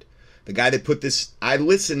I've heard. The guy that put this, I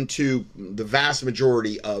listened to the vast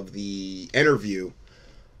majority of the interview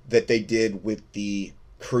that they did with the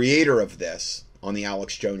creator of this on the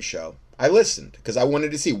Alex Jones show. I listened because I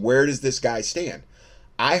wanted to see, where does this guy stand?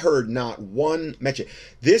 I heard not one mention.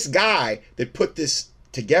 This guy that put this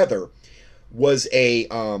together was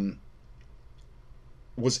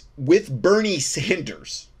was with Bernie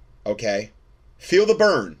Sanders. Okay, feel the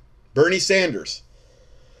burn, Bernie Sanders,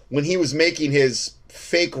 when he was making his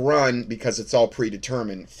fake run, because it's all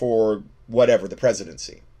predetermined, for whatever, the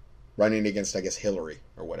presidency, running against, I guess, Hillary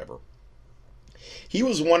or whatever. He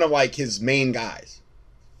was one of like his main guys,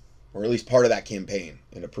 or at least part of that campaign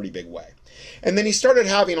in a pretty big way. And then he started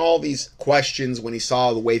having all these questions when he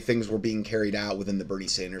saw the way things were being carried out within the Bernie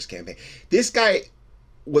Sanders campaign. This guy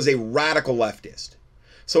was a radical leftist.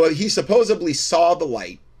 So he supposedly saw the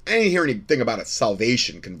light. I didn't hear anything about a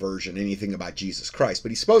salvation conversion, anything about Jesus Christ,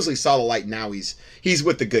 but he supposedly saw the light. Now he's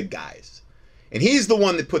with the good guys. And he's the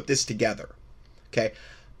one that put this together. Okay?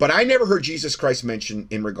 But I never heard Jesus Christ mentioned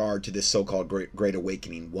in regard to this so-called Great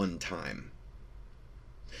Awakening one time.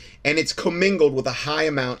 And it's commingled with a high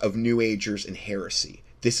amount of New Agers and heresy.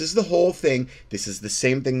 This is the whole thing. This is the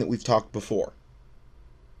same thing that we've talked before.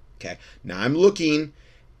 Okay? Now I'm looking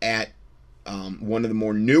at one of the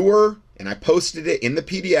more newer, and I posted it in the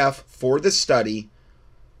PDF for the study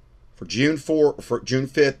for June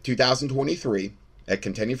 5th, 2023 at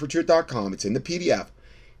contendingfortruth.com. It's in the PDF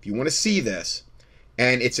if you want to see this.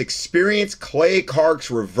 And it's Experience Clay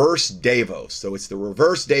Clark's Reverse Davos. So it's the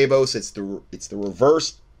reverse Davos. It's the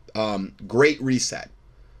reverse Great Reset.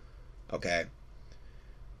 Okay.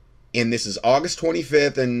 And this is August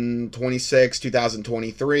 25th and 26th,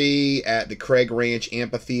 2023 at the Craig Ranch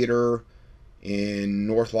Amphitheater in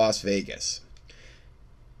North Las Vegas.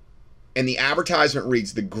 And the advertisement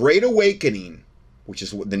reads, The Great Awakening, which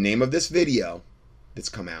is the name of this video that's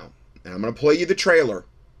come out. And I'm going to play you the trailer.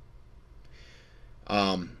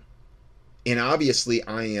 And obviously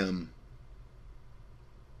I'm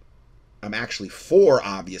actually for,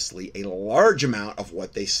 obviously, a large amount of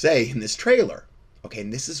what they say in this trailer. Okay,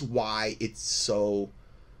 and this is why it's so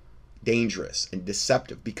dangerous and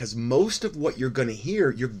deceptive, because most of what you're going to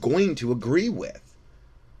hear, you're going to agree with.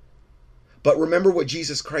 But remember what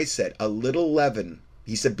Jesus Christ said, a little leaven.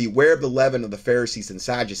 He said, beware of the leaven of the Pharisees and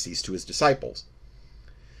Sadducees to his disciples.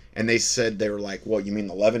 And they said, they were like, well, you mean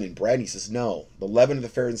the leaven in bread? And he says, no, the leaven of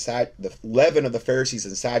the Pharisees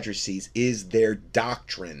and Sadducees is their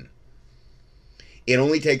doctrine. It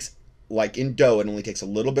only takes, like in dough, it only takes a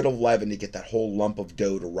little bit of leaven to get that whole lump of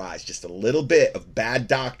dough to rise. Just a little bit of bad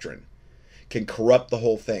doctrine can corrupt the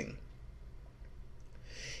whole thing.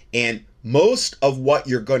 And most of what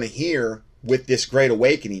you're going to hear with this Great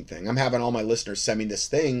Awakening thing, I'm having all my listeners send me this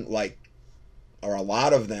thing, like, or a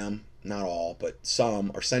lot of them, not all, but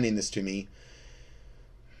some are sending this to me.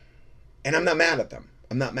 And I'm not mad at them.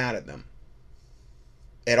 I'm not mad at them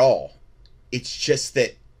at all. It's just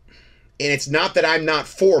that, and it's not that I'm not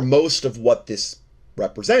for most of what this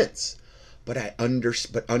represents, but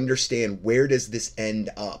understand, where does this end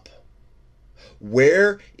up?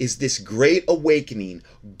 Where is this Great Awakening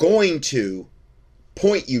going to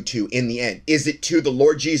point you to in the end? Is it to the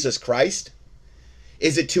Lord Jesus Christ?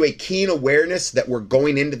 Is it to a keen awareness that we're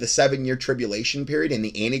going into the 7-year tribulation period and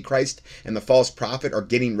the Antichrist and the false prophet are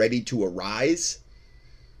getting ready to arise?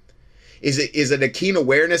 Is it a keen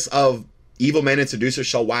awareness of evil men and seducers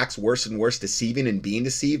shall wax worse and worse, deceiving and being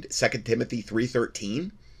deceived, 2 Timothy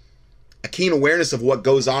 3:13? A keen awareness of what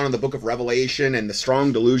goes on in the book of Revelation and the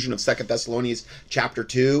strong delusion of 2 Thessalonians chapter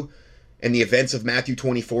 2 and the events of Matthew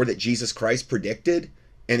 24 that Jesus Christ predicted,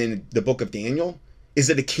 and in the book of Daniel?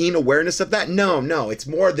 Is it a keen awareness of that? No. It's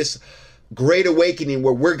more this Great Awakening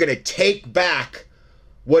where we're going to take back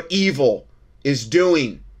what evil is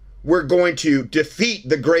doing. We're going to defeat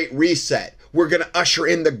the Great Reset. We're going to usher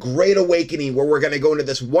in the Great Awakening where we're going to go into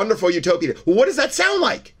this wonderful utopia. Well, what does that sound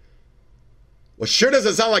like? Well, sure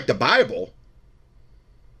doesn't sound like the Bible.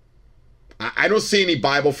 I don't see any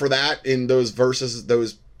Bible for that in those verses,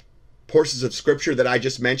 those portions of scripture that I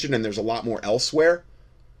just mentioned, and there's a lot more elsewhere.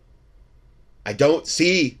 I don't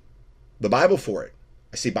see the Bible for it.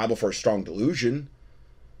 I see Bible for a strong delusion.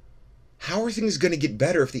 How are things going to get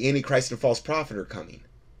better if the Antichrist and false prophet are coming?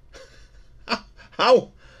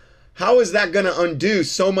 How is that going to undo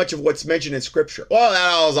so much of what's mentioned in Scripture? Well,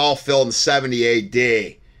 that was all filled in 70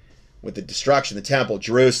 AD with the destruction of the temple,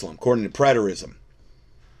 Jerusalem, according to preterism.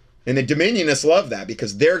 And the dominionists love that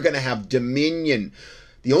because they're going to have dominion.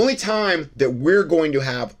 The only time that we're going to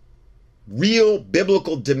have real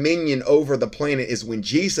biblical dominion over the planet is when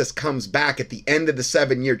Jesus comes back at the end of the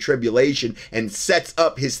 7-year tribulation and sets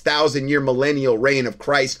up his 1,000-year millennial reign of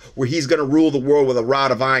Christ, where he's going to rule the world with a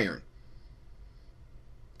rod of iron.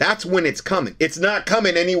 That's when it's coming. It's not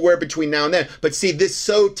coming anywhere between now and then. But see, this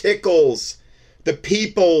so tickles the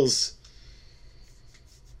peoples.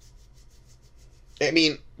 I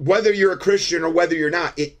mean, whether you're a Christian or whether you're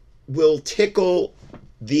not, it will tickle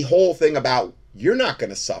the whole thing about you're not going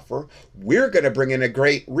to suffer. We're going to bring in a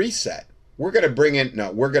great reset. We're going to bring in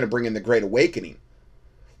the Great Awakening.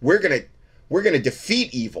 We're going to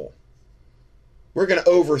defeat evil. We're going to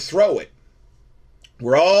overthrow it.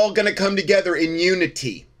 We're all going to come together in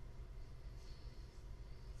unity.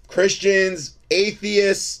 Christians,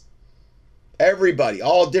 atheists, everybody,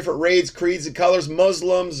 all different raids, creeds, and colors,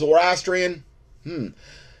 Muslims, Zoroastrian.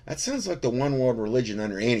 That sounds like the one world religion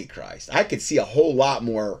under Antichrist. I could see a whole lot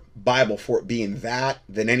more Bible for it being that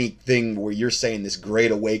than anything where you're saying this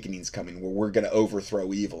Great Awakening's coming, where we're going to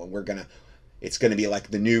overthrow evil and it's going to be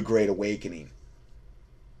like the new Great Awakening.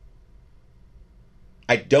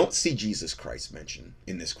 I don't see Jesus Christ mentioned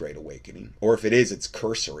in this Great Awakening, or if it is, it's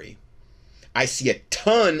cursory. I see a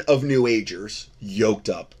ton of New Agers yoked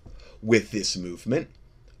up with this movement.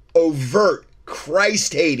 Overt,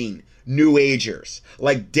 Christ-hating New Agers,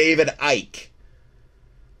 like David Icke.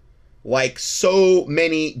 Like so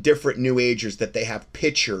many different New Agers that they have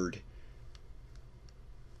pictured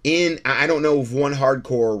in, I don't know of one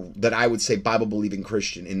hardcore that I would say Bible-believing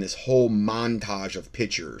Christian in this whole montage of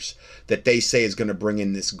pictures that they say is going to bring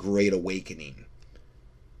in this Great Awakening.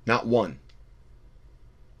 Not one.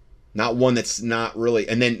 Not one that's not really.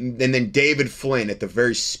 And then David Flynn at the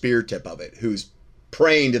very spear tip of it, who's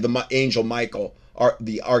praying to the angel Michael,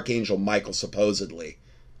 the archangel Michael supposedly,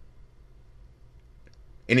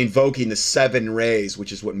 and invoking the 7 rays,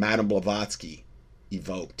 which is what Madame Blavatsky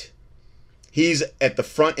evoked. He's at the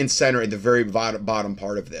front and center at the very bottom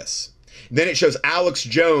part of this. And then it shows Alex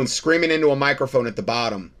Jones screaming into a microphone at the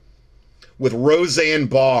bottom with Roseanne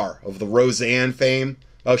Barr of the Roseanne fame.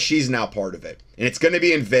 Oh, she's now part of it. And it's going to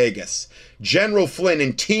be in Vegas. General Flynn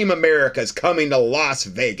and Team America is coming to Las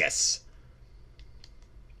Vegas.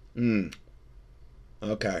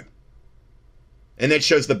 Okay. And that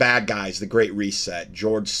shows the bad guys, the Great Reset.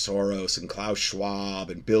 George Soros and Klaus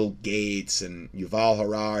Schwab and Bill Gates and Yuval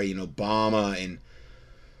Harari and Obama and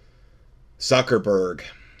Zuckerberg.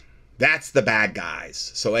 That's the bad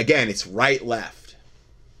guys. So again, it's right, left.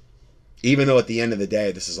 Even though at the end of the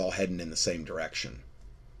day, this is all heading in the same direction.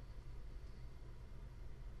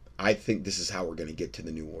 I think this is how we're going to get to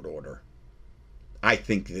the New World Order. I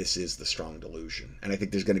think this is the strong delusion. And I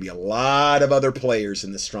think there's going to be a lot of other players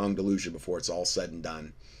in the strong delusion before it's all said and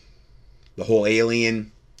done. The whole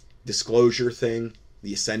alien disclosure thing,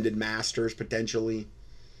 the ascended masters potentially.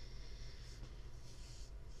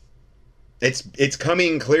 It's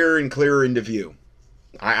coming clearer and clearer into view.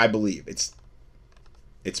 I believe.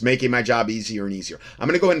 It's making my job easier and easier. I'm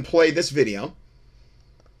going to go ahead and play this video.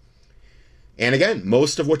 And again,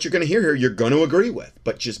 most of what you're going to hear here, you're going to agree with.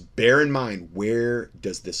 But just bear in mind, where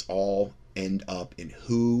does this all end up and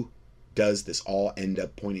who does this all end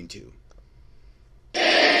up pointing to?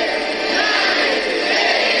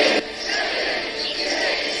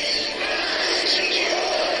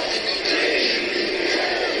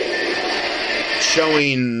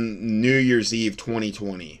 Showing New Year's Eve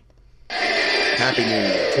 2020. Happy New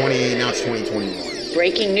Year. Now it's 2021.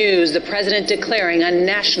 Breaking news, the president declaring a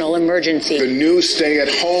national emergency. The new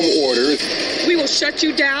stay-at-home order. We will shut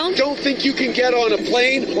you down. Don't think you can get on a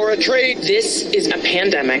plane or a train. This is a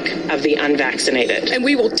pandemic of the unvaccinated. And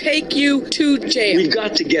we will take you to jail. We've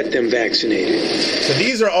got to get them vaccinated. So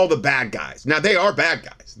these are all the bad guys. Now, they are bad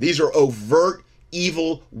guys. These are overt,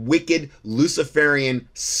 evil, wicked, Luciferian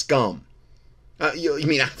scum.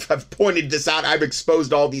 I've pointed this out. I've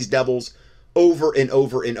exposed all these devils over and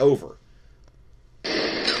over and over.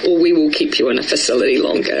 Or we will keep you in a facility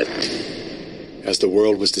longer. As the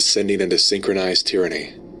world was descending into synchronized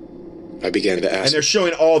tyranny, I began to ask... And they're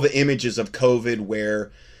showing all the images of COVID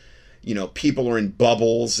where you know, people are in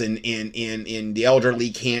bubbles and the elderly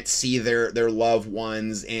can't see their loved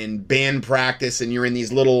ones, and band practice, and you're in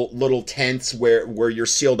these little tents where you're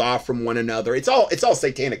sealed off from one another. It's all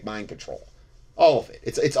satanic mind control. All of it.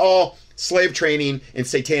 It's all slave training and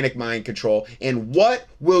satanic mind control. And what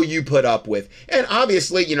will you put up with? And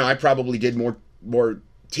obviously, you know, I probably did more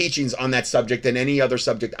teachings on that subject than any other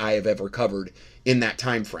subject I have ever covered in that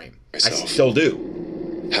time frame. I still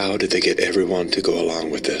do. How did they get everyone to go along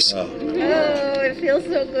with this? Oh, it feels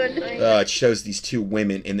so good. It shows these two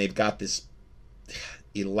women, and they've got this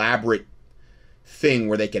elaborate thing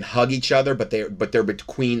where they can hug each other, but they're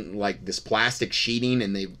between like this plastic sheeting,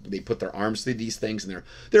 and they put their arms through these things, and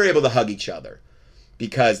they're able to hug each other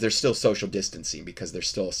because there's still social distancing, because they're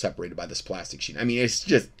still separated by this plastic sheet. I mean, it's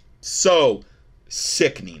just so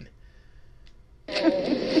sickening.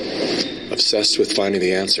 Obsessed with finding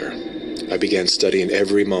the answer, I began studying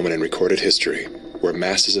every moment in recorded history where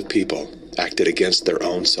masses of people acted against their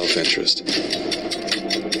own self-interest.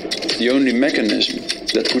 The only mechanism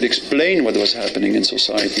that could explain what was happening in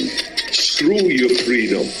society, screw your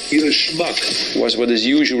freedom, you're a schmuck, was what is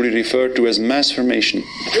usually referred to as mass formation.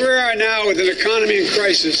 Here we are now with an economy in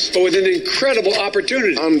crisis, but with an incredible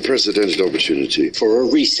opportunity. Unprecedented opportunity for a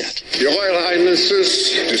reset. Your Royal Highnesses,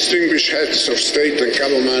 distinguished heads of state and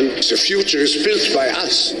government, the future is built by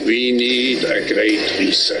us. We need a great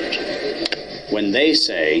reset. When they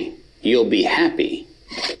say, you'll be happy,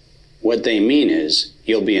 what they mean is,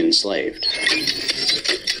 you'll be enslaved.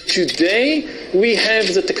 Today, we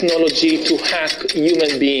have the technology to hack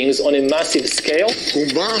human beings on a massive scale. Who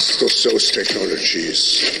masters those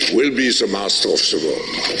technologies will be the master of the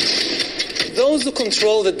world. Those who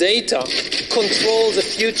control the data control the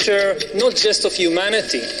future, not just of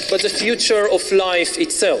humanity, but the future of life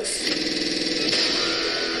itself.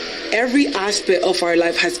 Every aspect of our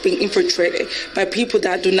life has been infiltrated by people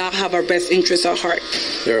that do not have our best interests at heart.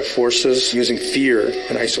 There are forces using fear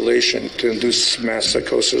and isolation to induce mass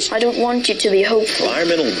psychosis. I don't want you to be hopeful.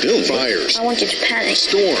 Environmental doom. Fires. I want you to panic.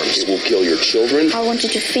 Storms. It will kill your children. I want you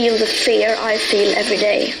to feel the fear I feel every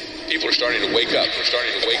day. People are starting to wake up. They're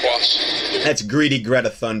starting to wake up. That's greedy Greta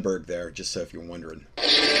Thunberg there, just so if you're wondering.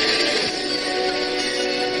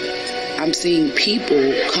 I'm seeing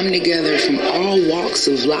people come together from all walks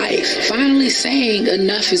of life, finally saying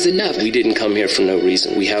enough is enough. We didn't come here for no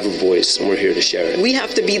reason. We have a voice, and we're here to share it. We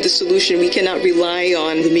have to be the solution. We cannot rely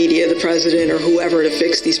on the media, the president, or whoever to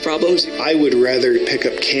fix these problems. I would rather pick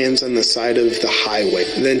up cans on the side of the highway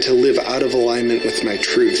than to live out of alignment with my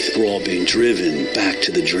truth. We're all being driven back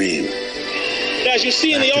to the dream. As you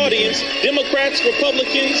see in the audience, Democrats,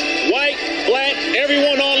 Republicans, white, black,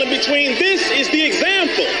 everyone all in between, this is the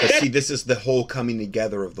example. But see, this is the whole coming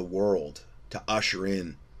together of the world to usher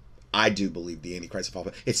in, I do believe, the Antichrist of all.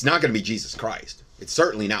 It's not going to be Jesus Christ. It's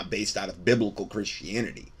certainly not based out of biblical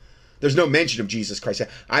Christianity. There's no mention of Jesus Christ.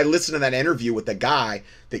 I listened to that interview with the guy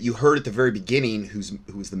that you heard at the very beginning, who's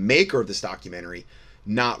the maker of this documentary.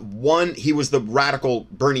 Not one, he was the radical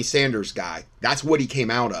Bernie Sanders guy. That's what he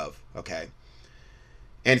came out of, okay?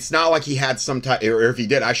 And it's not like he had some type, or if he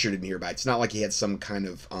did, I sure didn't hear about it. It's not like he had some kind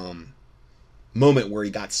of moment where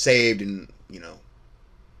he got saved and, you know,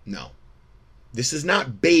 no. This is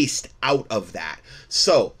not based out of that.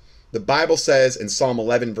 So, the Bible says in Psalm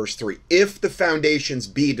 11, verse 3, if the foundations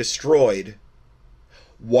be destroyed,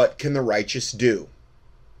 what can the righteous do?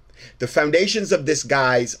 The foundations of this,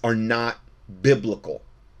 guys, are not biblical.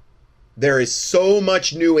 There is so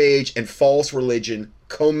much New Age and false religion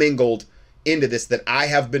commingled into this that I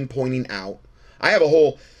have been pointing out. I have a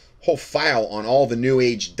whole file on all the New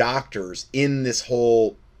Age doctors in this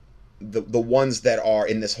whole, the ones that are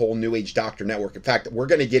in this whole New Age doctor network. In fact, we're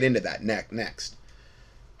going to get into that next.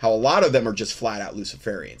 How a lot of them are just flat out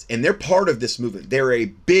Luciferians. And they're part of this movement. They're a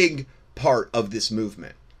big part of this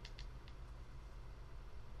movement.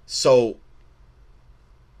 So,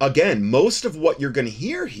 again, most of what you're going to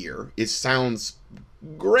hear here sounds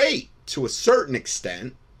great to a certain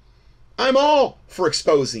extent. I'm all for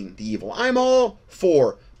exposing the evil. I'm all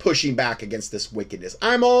for pushing back against this wickedness.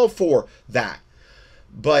 I'm all for that.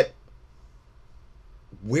 But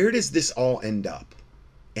where does this all end up?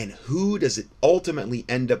 And who does it ultimately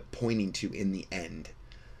end up pointing to in the end?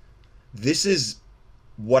 This is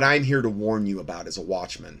what I'm here to warn you about as a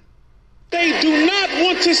watchman. They do not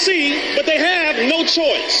want to see, but they have no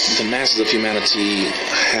choice. The masses of humanity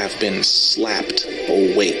have been slapped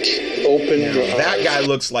awake. Open your eyes. That guy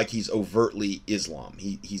looks like he's overtly Islam.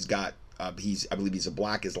 He's got I believe he's a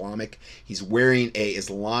black Islamic. He's wearing a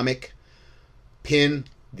Islamic pin,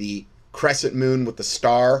 the crescent moon with the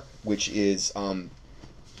star, which is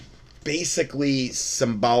basically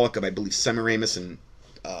symbolic of, I believe, Semiramis and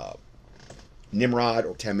Nimrod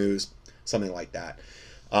or Tammuz, something like that.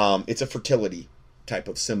 It's a fertility type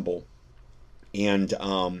of symbol. And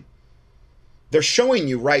they're showing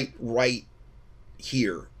you right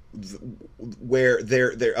here where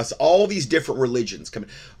there's all these different religions coming.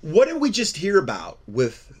 What did we just hear about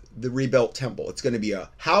with the rebuilt temple? It's going to be a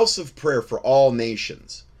house of prayer for all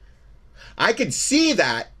nations. I could see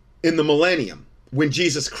that in the millennium when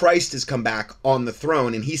Jesus Christ has come back on the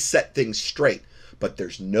throne and he set things straight. But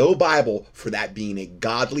there's no Bible for that being a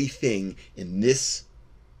godly thing in this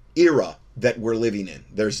era that we're living in.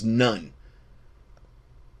 There's none.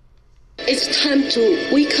 It's time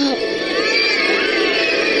to wake up.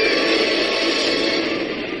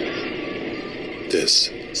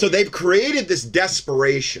 So they've created this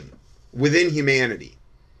desperation within humanity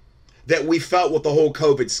that we felt with the whole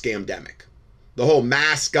COVID scamdemic. The whole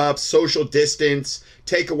mask up, social distance,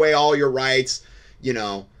 take away all your rights. You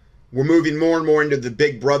know, we're moving more and more into the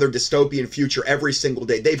big brother dystopian future every single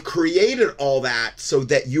day. They've created all that so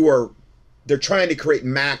that they're trying to create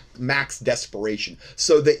max desperation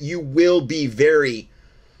so that you will be very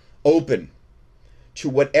open to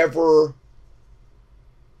whatever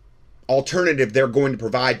alternative they're going to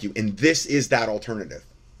provide you. And this is that alternative.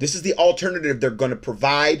 This is the alternative they're going to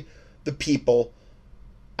provide the people,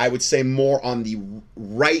 I would say, more on the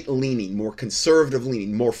right-leaning, more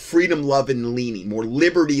conservative-leaning, more freedom-loving leaning, more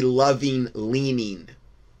liberty-loving leaning.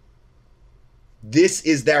 This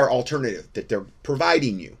is their alternative that they're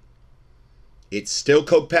providing you. It's still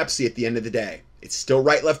Coke Pepsi at the end of the day. It's still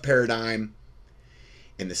right-left paradigm.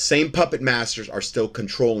 And the same puppet masters are still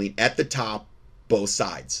controlling at the top both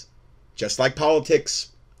sides. Just like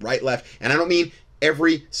politics, right, left. And I don't mean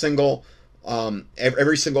every single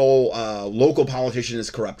local politician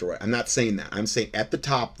is corrupt or right. I'm not saying that. I'm saying at the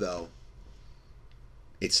top, though,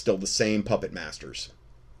 it's still the same puppet masters.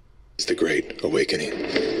 It's the Great Awakening.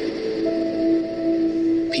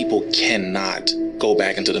 People cannot go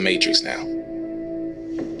back into the Matrix now.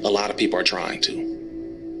 A lot of people are trying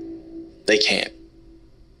to. They can't.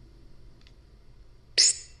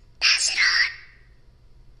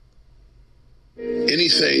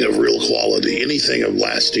 Anything of real quality, anything of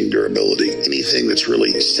lasting durability, anything that's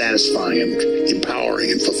really satisfying and empowering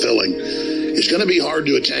and fulfilling is going to be hard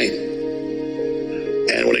to attain.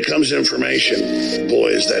 And when it comes to information, boy,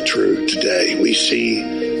 is that true today. We see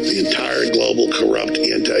the entire global corrupt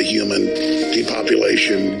anti-human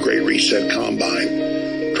depopulation, Great Reset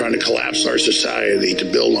combine, trying to collapse our society to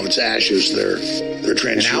build on its ashes their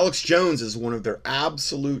And Alex Jones is one of their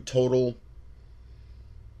absolute total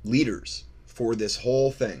leaders for this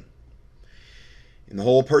whole thing. And the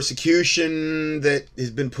whole persecution that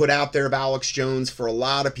has been put out there of Alex Jones, for a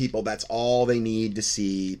lot of people, that's all they need to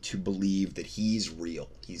see to believe that he's real.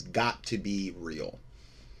 He's got to be real.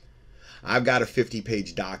 I've got a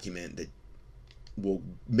 50-page document that will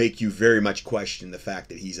make you very much question the fact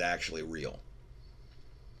that he's actually real.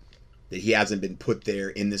 That he hasn't been put there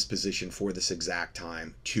in this position for this exact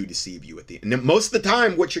time to deceive you at the end. And most of the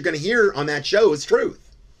time, what you're going to hear on that show is truth.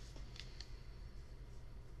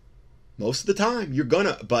 Most of the time, you're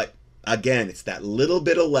gonna, but again, it's that little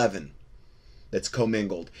bit of leaven that's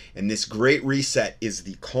commingled. And this Great Reset is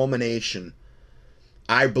the culmination,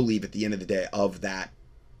 I believe, at the end of the day, of that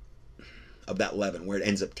leaven, where it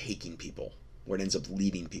ends up taking people, where it ends up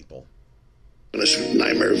leading people. This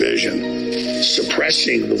nightmare vision,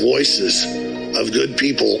 suppressing the voices of good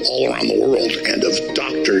people all around the world and of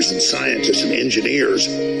doctors and scientists and engineers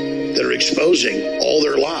that are exposing all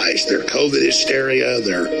their lies, their COVID hysteria,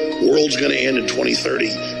 their world's going to end in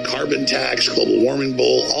 2030, carbon tax, global warming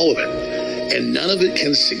bull, all of it. And none of it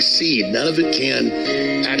can succeed. None of it can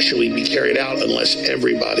actually be carried out unless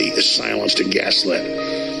everybody is silenced and gaslit.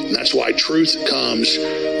 And that's why truth comes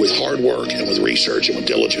with hard work and with research and with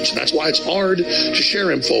diligence. And that's why it's hard to share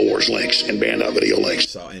InfoWars links and banned out video links.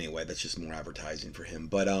 So anyway, that's just more advertising for him.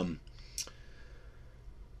 But and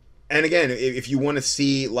again, if you want to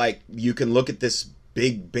see, like, you can look at this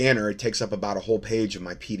big banner. It takes up about a whole page of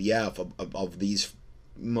my PDF of these,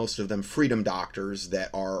 most of them freedom doctors that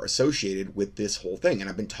are associated with this whole thing. And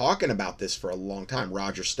I've been talking about this for a long time.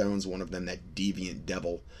 Roger Stone's one of them, that deviant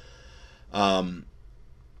devil. And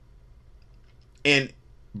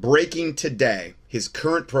breaking today, his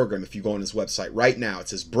current program, if you go on his website right now, it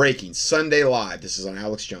says breaking Sunday Live. This is on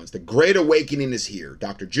Alex Jones. The Great Awakening is here.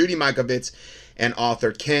 Dr. Judy Mikovits and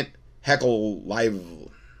author Kent Heckenlively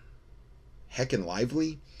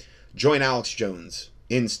join Alex Jones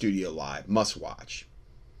in studio live. Must watch.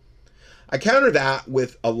 I counter that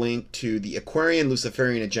with a link to the Aquarian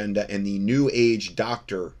Luciferian Agenda and the New Age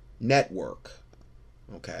Doctor Network,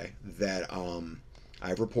 okay, that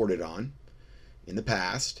I've reported on in the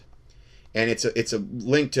past. and it's a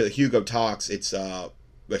link to Hugo Talks. It's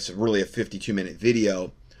really a 52-minute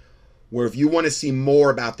video where if you want to see more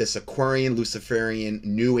about this Aquarian Luciferian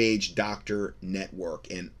New Age Doctor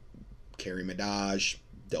Network and Carrie Madaj,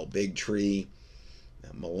 Del Bigtree,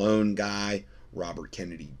 Malone guy, Robert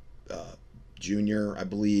Kennedy Jr., I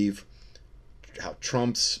believe, how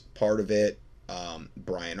Trump's part of it,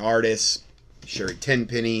 Brian Ardis, Sherry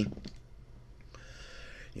Tenpenny.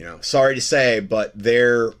 You know, sorry to say, but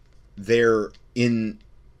they're in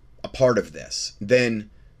a part of this. Then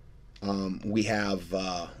we have,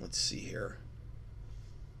 let's see here.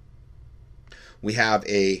 We have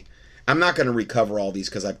I'm not going to recover all these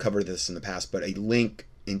because I've covered this in the past, but a link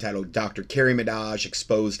entitled Dr. Carrie Madaj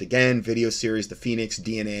Exposed Again, video series, the Phoenix,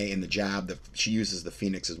 DNA, and the jab. She uses the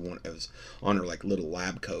Phoenix as on her like little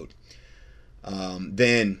lab coat.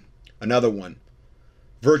 Then another one.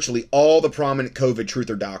 Virtually all the prominent COVID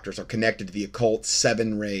truther doctors are connected to the occult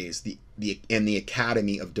Seven Rays, and the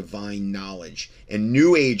Academy of Divine Knowledge. And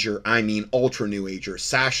New Ager, I mean ultra New Ager,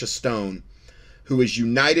 Sasha Stone, who is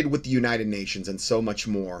united with the United Nations and so much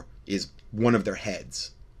more, is one of their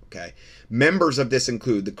heads. Okay, members of this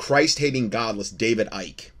include the Christ-hating godless David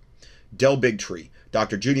Icke, Del Bigtree,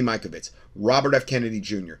 Dr. Judy Mikovits, Robert F. Kennedy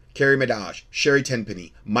Jr., Carrie Madaj, Sherry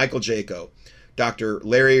Tenpenny, Michael Jaco, Dr.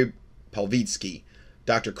 Larry Palvitsky,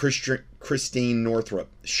 Dr. Christine Northrup,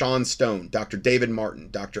 Sean Stone, Dr. David Martin,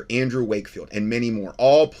 Dr. Andrew Wakefield, and many more,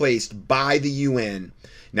 all placed by the UN.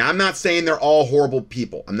 Now, I'm not saying they're all horrible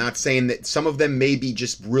people. I'm not saying that some of them may be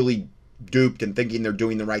just really duped and thinking they're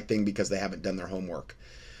doing the right thing because they haven't done their homework.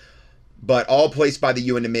 But all placed by the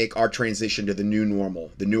UN to make our transition to the new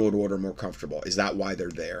normal, the new world order, more comfortable. Is that why they're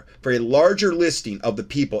there? For a larger listing of the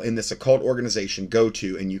people in this occult organization, go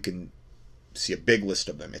to, and you can see a big list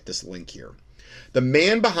of them at this link here. The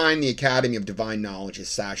man behind the Academy of Divine Knowledge is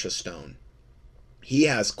Sasha Stone. He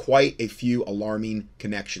has quite a few alarming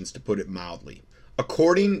connections, to put it mildly.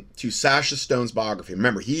 According to Sasha Stone's biography,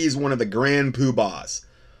 remember, he's one of the grand poobahs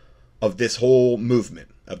of this whole movement,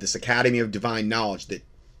 of this Academy of Divine Knowledge, that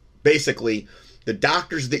basically the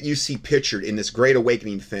doctors that you see pictured in this Great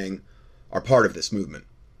Awakening thing are part of this movement.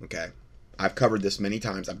 Okay? I've covered this many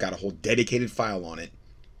times. I've got a whole dedicated file on it.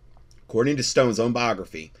 According to Stone's own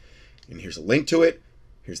biography, and here's a link to it,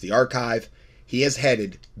 here's the archive, he has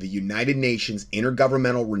headed the United Nations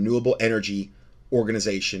Intergovernmental Renewable Energy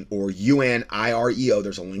Organization, or UNIREO,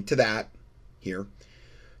 there's a link to that here,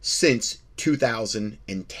 since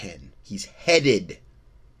 2010. He's headed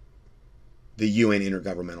the UN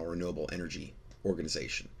Intergovernmental Renewable Energy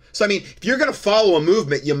Organization. So, I mean, if you're going to follow a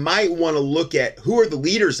movement, you might want to look at who are the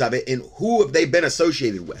leaders of it and who have they been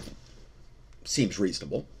associated with. Seems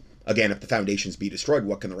reasonable. Again, if the foundations be destroyed,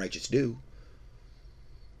 what can the righteous do?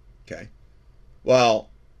 Okay.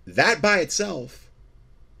 Well, that by itself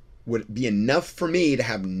would be enough for me to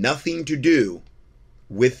have nothing to do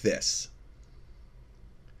with this.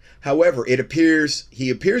 However, he appears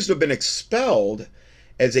to have been expelled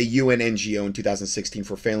as a UN NGO in 2016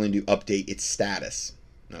 for failing to update its status.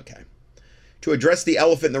 Okay. To address the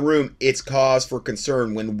elephant in the room, it's cause for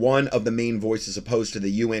concern when one of the main voices opposed to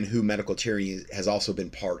the UN WHO medical tyranny has also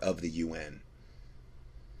been part of the UN.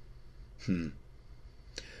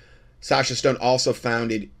 Sasha Stone also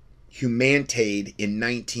founded Humantade in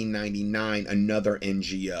 1999, another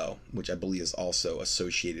NGO, which I believe is also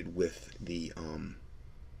associated with the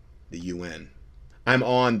UN. I'm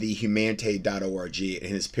on the humantade.org, and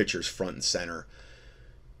his picture's front and center.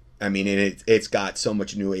 I mean, and it's got so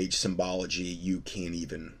much New Age symbology, you can't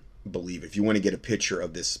even believe it. If you want to get a picture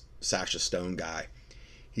of this Sasha Stone guy,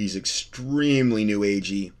 he's extremely New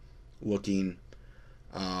Agey looking.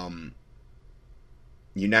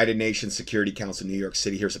 United Nations Security Council, New York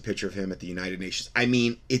City. Here's a picture of him at the United Nations. I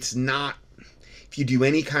mean, it's not, if you do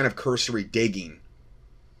any kind of cursory digging,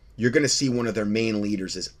 you're going to see one of their main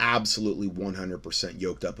leaders is absolutely 100%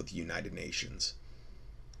 yoked up with the United Nations.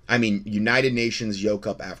 I mean, United Nations yoke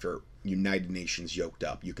up after United Nations yoked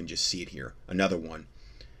up. You can just see it here. Another one.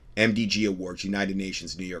 MDG Awards, United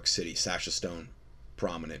Nations, New York City. Sasha Stone,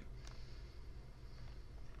 prominent.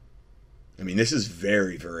 I mean, this is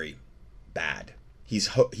very, very bad.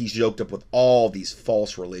 He's yoked up with all these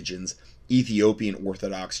false religions, Ethiopian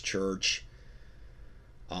Orthodox Church,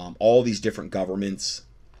 all these different governments.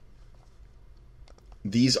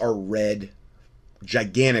 These are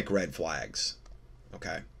gigantic red flags.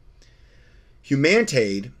 Okay.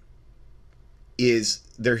 Humantade is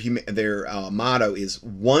their motto is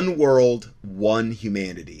one world, one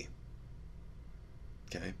humanity.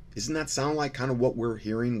 Okay. Doesn't that sound like kind of what we're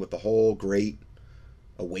hearing with the whole Great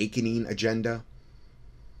Awakening agenda?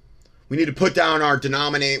 We need to put down our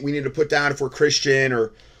we need to put down if we're Christian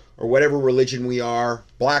or or whatever religion we are,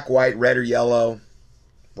 black, white, red or yellow,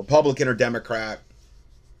 Republican or Democrat,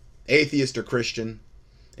 atheist or Christian,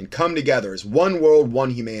 and come together as one world,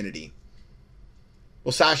 one humanity.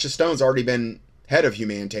 Well, Sasha Stone's already been head of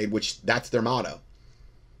Humanitade, which that's their motto.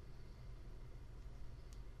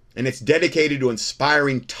 And it's dedicated to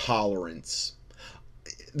inspiring tolerance.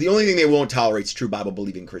 The only thing they won't tolerate is true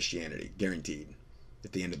Bible-believing Christianity, guaranteed,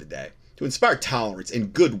 at the end of the day. To inspire tolerance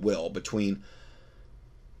and goodwill between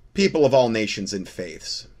people of all nations and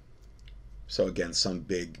faiths. So again, some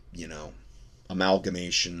big,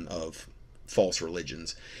 amalgamation of false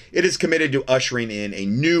religions. It is committed to ushering in a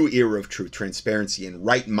new era of truth, transparency, and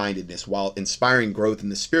right-mindedness while inspiring growth in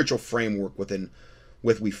the spiritual framework within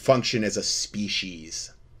which we function as a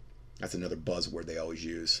species. That's another buzzword they always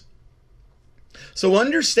use. So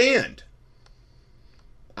understand.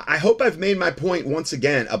 I hope I've made my point once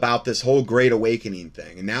again about this whole Great Awakening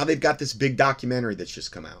thing. And now they've got this big documentary that's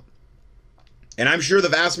just come out. And I'm sure the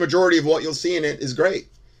vast majority of what you'll see in it is great.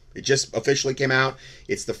 It just officially came out.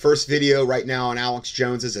 It's the first video right now on Alex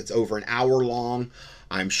Jones's. It's over an hour long.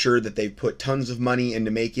 I'm sure that they've put tons of money into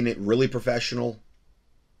making it really professional.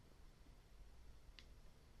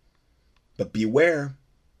 But beware.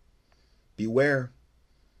 Beware.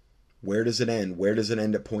 Where does it end? Where does it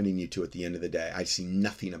end up pointing you to at the end of the day? I see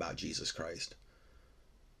nothing about Jesus Christ.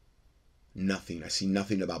 Nothing. I see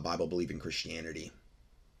nothing about Bible-believing Christianity.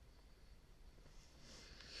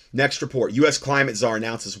 Next report. U.S. climate czar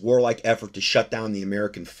announces warlike effort to shut down the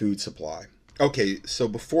American food supply. Okay, so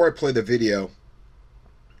before I play the video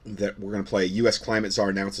that we're going to play, U.S. climate czar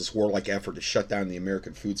announces warlike effort to shut down the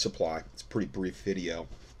American food supply. It's a pretty brief video.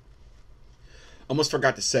 Almost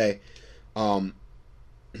forgot to say, I'm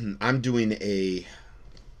doing a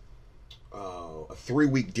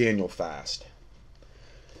 3-week Daniel fast.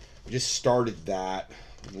 I just started that.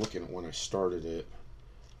 I'm looking at when I started it.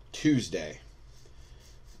 Tuesday.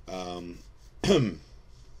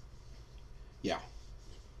 Yeah.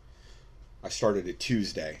 I started it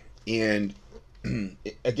Tuesday. And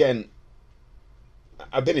again,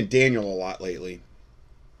 I've been in Daniel a lot lately.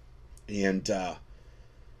 And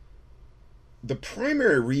the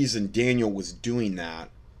primary reason Daniel was doing that,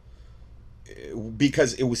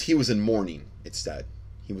 because he was in mourning, it said.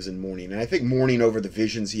 He was in mourning. And I think mourning over the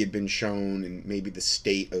visions he had been shown and maybe the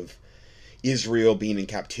state of Israel being in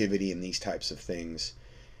captivity and these types of things.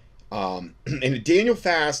 And a Daniel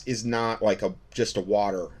fast is not like just a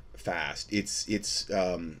water fast. It's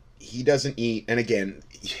he doesn't eat. And again,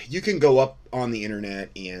 you can go up on the internet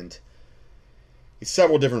and it's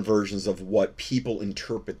several different versions of what people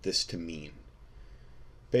interpret this to mean.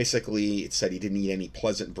 Basically, it said he didn't eat any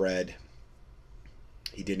pleasant bread.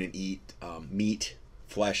 He didn't eat meat,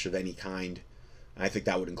 flesh of any kind. I think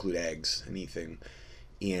that would include eggs, anything.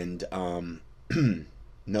 And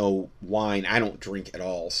no wine. I don't drink at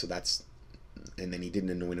all, so that's... And then he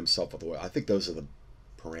didn't anoint himself with oil. I think those are the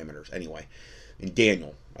parameters. Anyway, in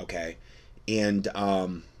Daniel, okay? And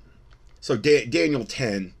so Daniel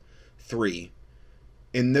 10:3.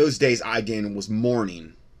 In those days, Daniel, was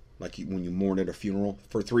mourning, like when you mourn at a funeral,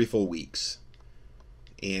 for 3 full weeks.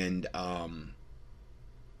 And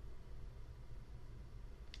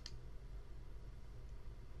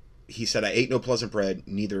he said, I ate no pleasant bread,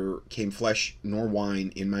 neither came flesh nor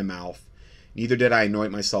wine in my mouth, neither did I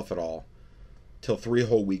anoint myself at all, till 3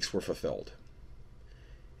 whole weeks were fulfilled.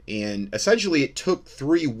 And essentially it took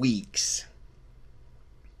 3 weeks.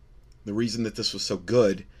 The reason that this was so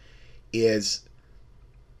good is,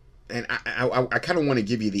 and I kind of want to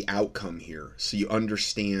give you the outcome here so you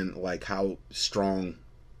understand like how strong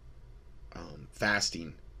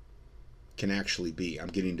fasting can actually be. I'm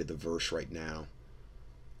getting to the verse right now.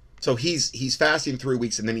 So he's fasting 3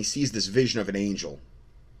 weeks, and then he sees this vision of an angel.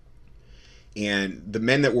 And the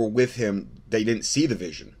men that were with him, they didn't see the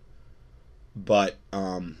vision. But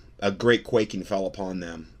a great quaking fell upon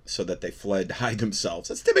them, so that they fled to hide themselves.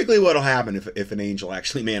 That's typically what will happen if an angel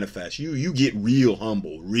actually manifests. You get real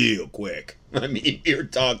humble real quick. I mean, you're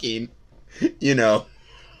talking,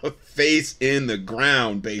 face in the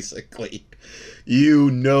ground, basically.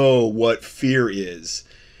 You know what fear is,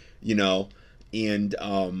 and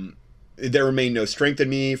there remained no strength in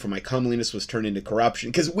me, for my comeliness was turned into corruption.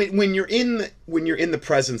 Because when you're in the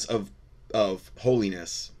presence of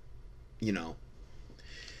holiness,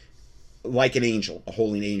 like an angel, a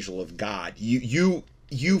holy angel of God, you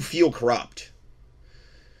feel corrupt.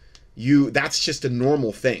 That's just a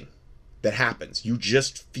normal thing that happens. You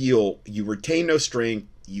just feel, you retain no strength.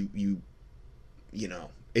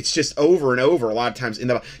 It's just over and over a lot of times.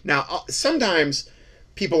 Now, sometimes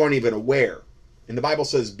people aren't even aware And the Bible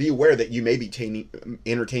says, be aware that you may be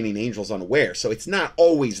entertaining angels unaware. So it's not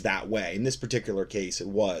always that way. In this particular case, it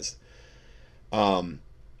was. And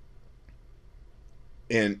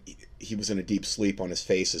he was in a deep sleep on his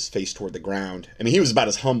face toward the ground. I mean, he was about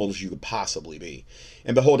as humble as you could possibly be.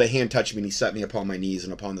 And behold, a hand touched me, and he set me upon my knees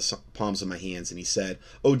and upon the palms of my hands. And he said,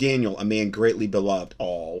 O Daniel, a man greatly beloved.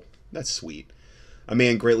 Oh, that's sweet. A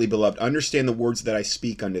man greatly beloved, understand the words that I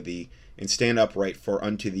speak unto thee, and stand upright, for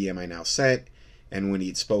unto thee am I now sent. And when he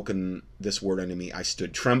had spoken this word unto me, I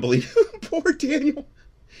stood trembling. Poor Daniel.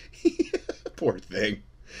 Poor thing.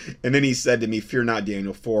 And then he said to me, fear not,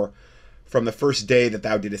 Daniel, for from the first day that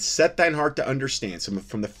thou didst set thine heart to understand, so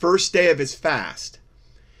from the first day of his fast,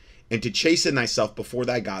 and to chasten thyself before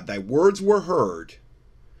thy God, thy words were heard,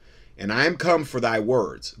 and I am come for thy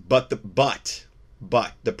words. But the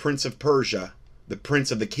prince of Persia, the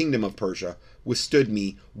prince of the kingdom of Persia, withstood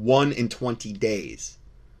me 21 days.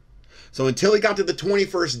 So until he got to the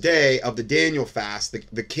 21st day of the Daniel fast,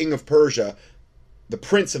 the king of Persia, the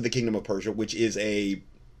prince of the kingdom of Persia, which is a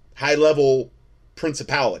high-level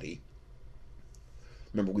principality.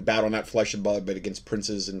 Remember, we battle not flesh and blood, but against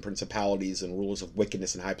princes and principalities and rulers of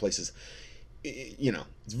wickedness in high places. You know,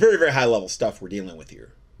 it's very, very high-level stuff we're dealing with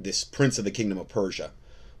here. This prince of the kingdom of Persia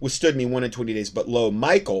withstood me 21 days. But lo,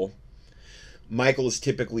 Michael is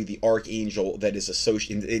typically the archangel that is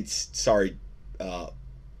associated.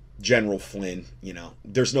 General Flynn, you know,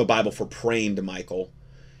 there's no Bible for praying to Michael.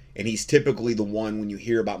 And he's typically the one, when you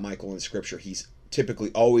hear about Michael in Scripture, he's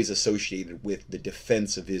typically always associated with the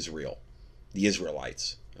defense of Israel, the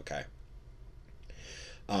Israelites, okay?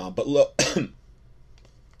 But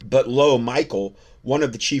lo, Michael, one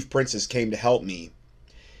of the chief princes, came to help me,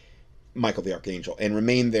 Michael the archangel, and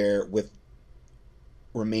remained there with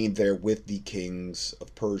the kings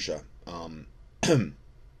of Persia.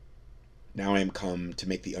 Now I am come to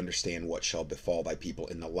make thee understand what shall befall thy people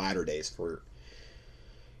in the latter days, for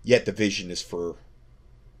yet the vision is for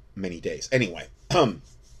many days. Anyway, the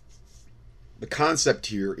concept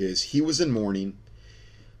here is he was in mourning,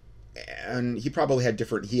 and he probably had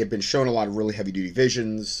he had been shown a lot of really heavy-duty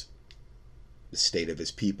visions, the state of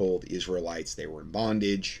his people, the Israelites, they were in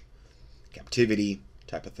bondage, captivity,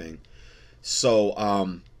 type of thing. So,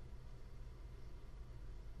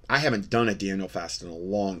 I haven't done a Daniel fast in a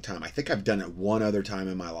long time. I think I've done it one other time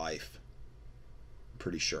in my life. I'm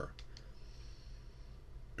pretty sure.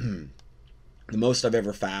 The most I've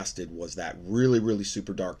ever fasted was that really, really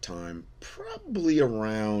super dark time. Probably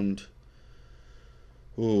around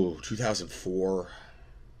 2004. It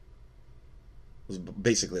was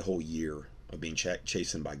basically a whole year of being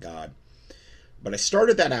chastened by God. But I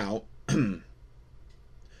started that out.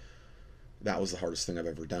 That was the hardest thing I've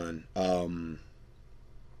ever done.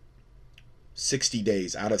 60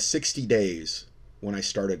 days. Out of 60 days, when I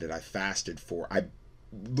started it, I fasted for...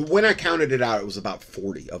 When I counted it out, it was about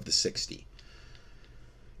 40 of the 60.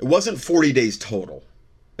 It wasn't 40 days total.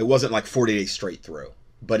 It wasn't like 40 days straight through.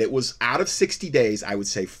 But it was out of 60 days, I would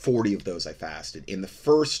say 40 of those I fasted. In the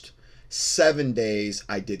first 7 days,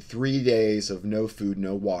 I did 3 days of no food,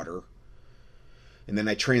 no water. And then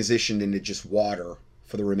I transitioned into just water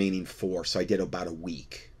for the remaining 4. So I did about a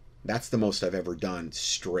week. That's the most I've ever done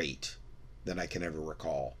straight that I can ever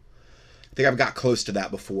recall. I think I've got close to that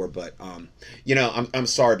before, but you know, I'm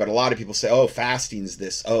sorry, but a lot of people say, oh, fasting's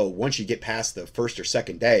this, once you get past the first or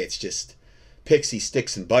second day, it's just pixie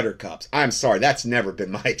sticks and buttercups. I'm sorry, that's never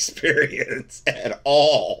been my experience at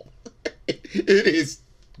all. It is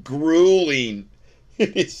grueling.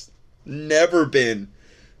 It's never been,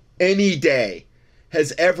 any day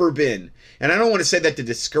has ever been. And I don't want to say that to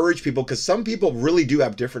discourage people, because some people really do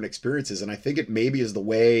have different experiences, and I think it maybe is the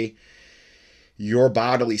way your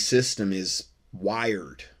bodily system is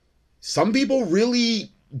wired. Some people really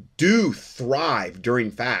do thrive during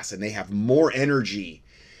fast, and they have more energy,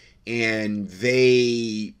 and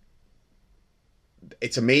it's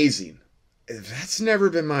amazing. That's never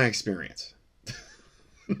been my experience.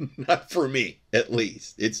 Not for me, at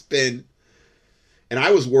least. It's been, and I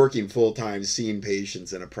was working full time seeing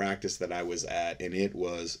patients in a practice that I was at, and it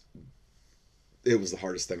was the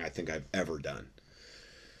hardest thing I think I've ever done.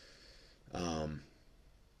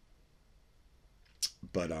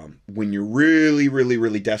 But when you're really, really,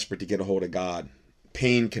 really desperate to get a hold of God,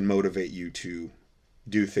 pain can motivate you to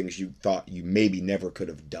do things you thought you maybe never could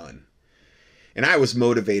have done. And I was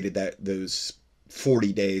motivated that those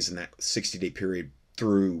 40 days in that 60-day period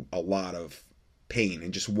through a lot of pain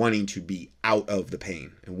and just wanting to be out of the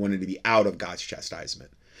pain and wanting to be out of God's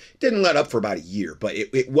chastisement. Didn't let up for about a year, but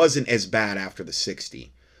it wasn't as bad after the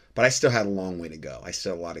 60. But I still had a long way to go. I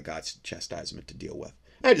still had a lot of God's chastisement to deal with.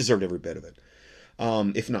 I deserved every bit of it,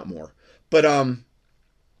 if not more. But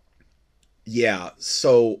yeah,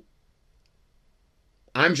 so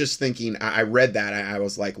I'm just thinking, I read that, I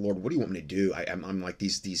was like, Lord, what do you want me to do? I'm like,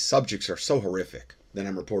 these subjects are so horrific that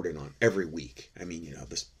I'm reporting on every week. I mean, you know,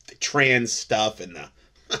 the trans stuff and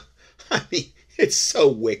I mean, it's so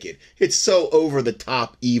wicked. It's so over the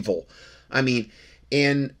top evil. I mean,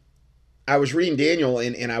 and I was reading Daniel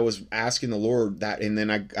and I was asking the Lord that, and then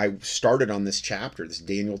I started on this chapter, this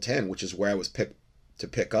Daniel 10, which is where I was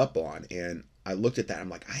pick up on. And I looked at that, I'm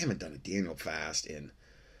like, I haven't done a Daniel fast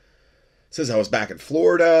since I was back in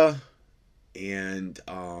Florida, and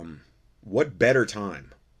what better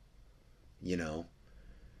time, you know?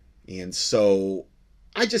 And so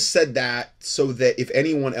I just said that so that if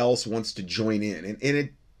anyone else wants to join in,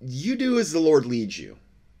 you do as the Lord leads you.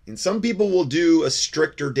 And some people will do a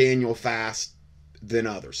stricter Daniel fast than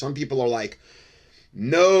others. Some people are like,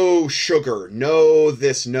 no sugar, no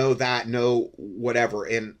this, no that, no whatever.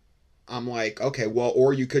 And I'm like, okay, well,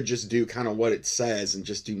 or you could just do kind of what it says and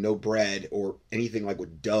just do no bread or anything like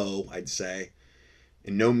with dough, I'd say.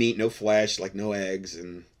 And no meat, no flesh, like no eggs,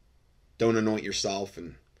 and don't anoint yourself.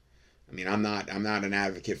 And I mean, I'm not an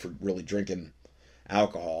advocate for really drinking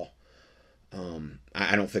alcohol.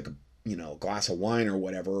 I don't think, you know, a glass of wine or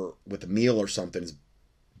whatever with a meal or something is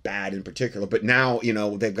bad in particular. But now, you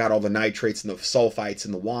know, they've got all the nitrates and the sulfites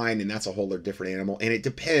in the wine, and that's a whole other different animal. And it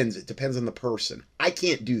depends on the person. I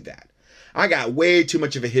can't do that. I got way too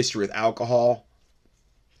much of a history with alcohol.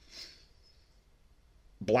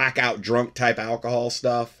 Blackout drunk type alcohol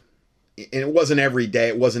stuff. And it wasn't every day,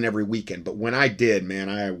 it wasn't every weekend. But when I did, man,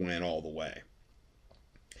 I went all the way.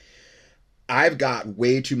 I've got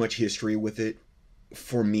way too much history with it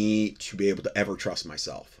for me to be able to ever trust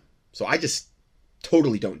myself. So I just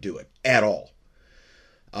totally don't do it at all.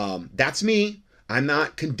 That's me. I'm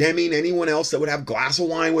not condemning anyone else that would have a glass of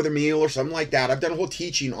wine with a meal or something like that. I've done a whole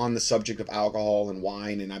teaching on the subject of alcohol and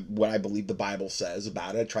wine and what I believe the Bible says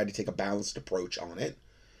about it. I tried to take a balanced approach on it.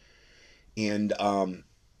 And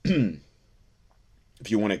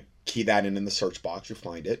if you want to key that in the search box, you'll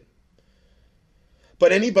find it.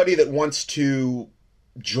 But anybody that wants to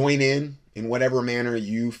join in whatever manner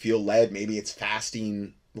you feel led, maybe it's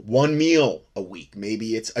fasting one meal a week.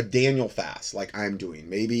 Maybe it's a Daniel fast like I'm doing.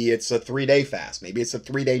 Maybe it's a 3-day fast. Maybe it's a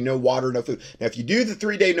 3-day no water, no food. Now, if you do the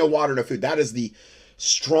 3-day no water, no food, that is the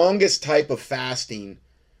strongest type of fasting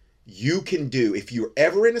you can do. If you're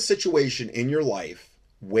ever in a situation in your life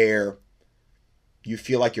where you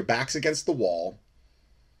feel like your back's against the wall,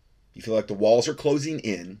 you feel like the walls are closing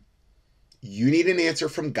in, you need an answer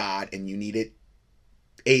from God and you need it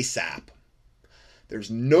ASAP. There's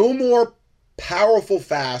no more powerful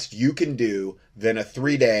fast you can do than a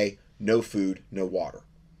 3-day no food, no water.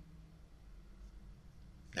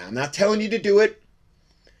 Now, I'm not telling you to do it.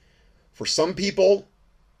 For some people,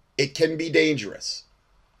 it can be dangerous.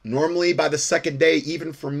 Normally, by the second day,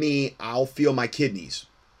 even for me, I'll feel my kidneys.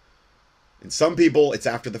 And some people, it's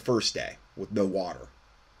after the first day with no water.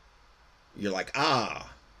 You're like,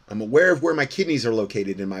 I'm aware of where my kidneys are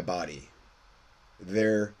located in my body.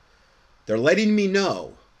 They're letting me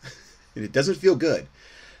know. And it doesn't feel good.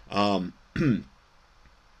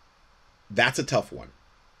 That's a tough one.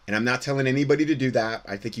 And I'm not telling anybody to do that.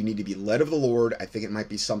 I think you need to be led of the Lord. I think it might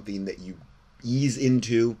be something that you ease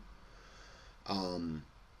into.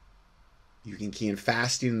 You can key in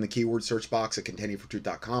fasting in the keyword search box at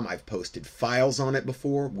contendingfortruth.com. I've posted files on it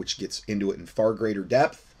before, which gets into it in far greater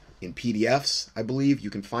depth. In PDFs, I believe. You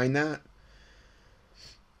can find that.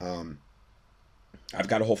 I've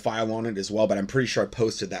got a whole file on it as well, but I'm pretty sure I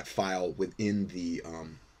posted that file within the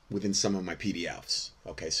within some of my PDFs.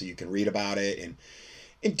 Okay, so you can read about it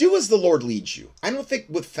and do as the Lord leads you. I don't think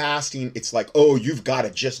with fasting it's like, oh, you've got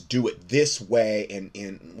to just do it this way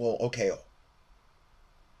and well, okay.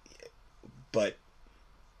 But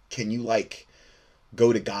can you like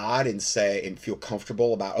go to God and say and feel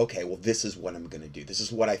comfortable about, okay, well, this is what I'm going to do. This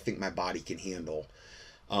is what I think my body can handle.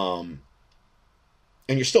 And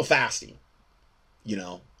you're still fasting. You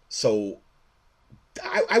know, so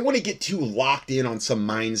I want to get too locked in on some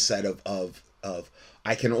mindset of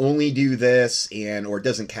I can only do this or it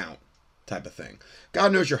doesn't count type of thing.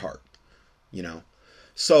 God knows your heart, you know.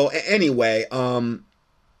 So anyway,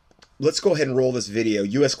 let's go ahead and roll this video.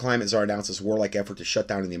 U.S. climate czar announces warlike effort to shut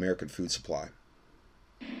down the American food supply.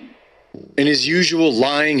 In his usual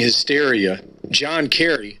lying hysteria, John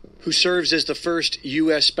Kerry, who serves as the first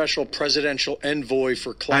U.S. Special Presidential Envoy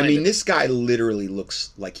for Climate. I mean, this guy literally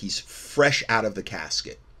looks like he's fresh out of the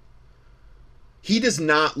casket. He does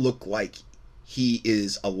not look like he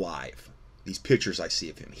is alive. These pictures I see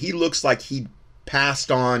of him. He looks like he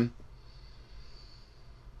passed on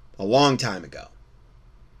a long time ago.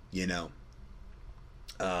 You know,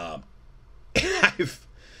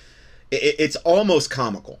 It's almost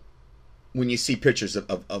comical when you see pictures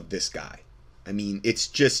of this guy. I mean, it's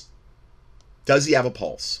just, does he have a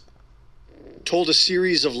pulse? Told a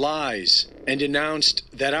series of lies and announced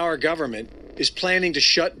that our government is planning to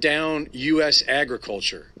shut down U.S.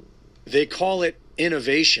 agriculture. They call it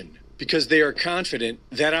innovation because they are confident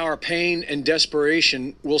that our pain and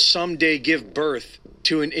desperation will someday give birth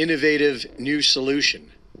to an innovative new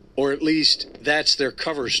solution. Or at least that's their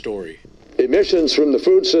cover story. Emissions from the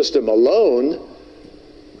food system alone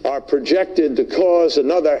are projected to cause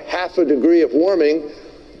another 0.5 degree of warming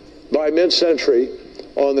by mid-century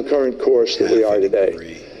on the current course that we are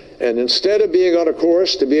today. And instead of being on a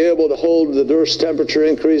course to be able to hold the Earth's temperature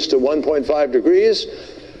increase to 1.5 degrees,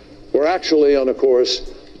 we're actually on a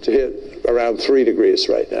course to hit around 3 degrees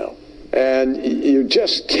right now. And you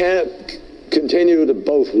just can't continue to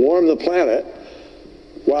both warm the planet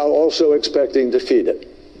while also expecting to feed it.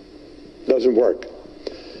 Doesn't work.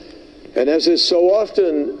 And as is so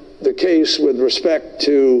often the case with respect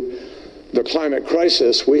to the climate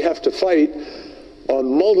crisis, we have to fight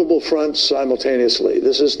on multiple fronts simultaneously.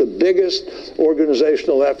 This is the biggest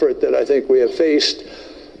organizational effort that I think we have faced,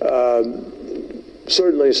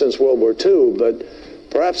 certainly since World War II, but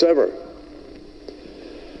perhaps ever.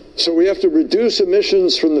 So we have to reduce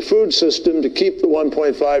emissions from the food system to keep the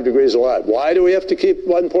 1.5 degrees alive. Why do we have to keep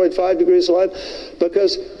 1.5 degrees alive?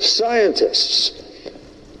 Because scientists,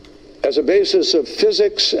 as a basis of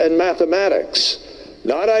physics and mathematics,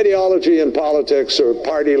 not ideology and politics or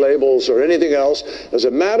party labels or anything else, as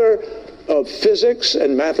a matter of physics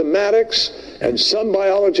and mathematics and some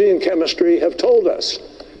biology and chemistry have told us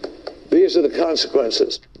these are the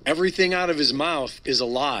consequences. Everything out of his mouth is a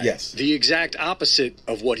lie. Yes. The exact opposite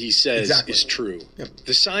of what he says is true. Yep.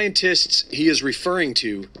 The scientists he is referring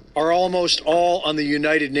to are almost all on the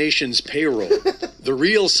United Nations payroll. The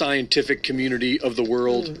real scientific community of the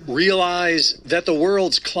world realize that the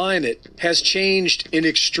world's climate has changed in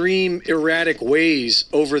extreme, erratic ways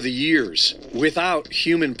over the years without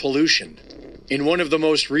human pollution. In one of the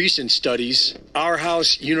most recent studies, Our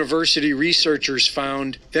House University researchers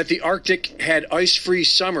found that the Arctic had ice-free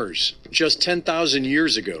summers just 10,000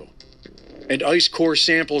 years ago. And ice core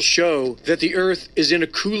samples show that the Earth is in a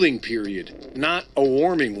cooling period, not a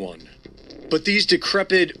warming one. But these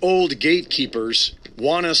decrepit old gatekeepers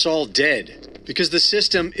want us all dead because the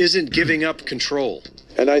system isn't giving up control.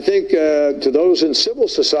 And I think to those in civil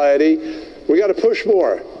society, we got to push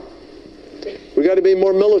more. We got to be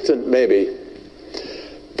more militant, maybe.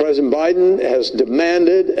 President Biden has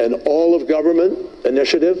demanded an all-of-government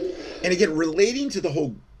initiative. And again, relating to the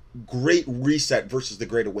whole Great Reset versus the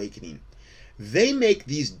Great Awakening, they make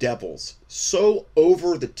these devils so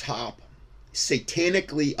over-the-top,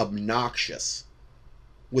 satanically obnoxious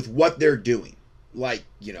with what they're doing. Like,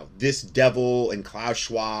 you know, this devil and Klaus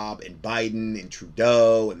Schwab and Biden and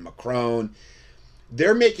Trudeau and Macron.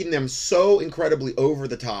 They're making them so incredibly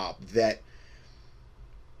over-the-top that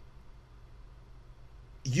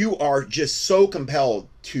you are just so compelled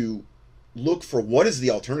to look for what is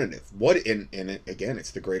the alternative. And again,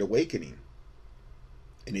 it's the Great Awakening.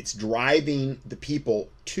 And it's driving the people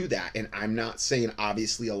to that. And I'm not saying,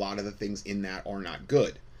 obviously, a lot of the things in that are not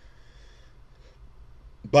good.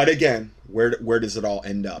 But again, where does it all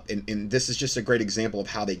end up? And this is just a great example of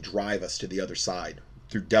how they drive us to the other side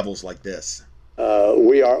through devils like this.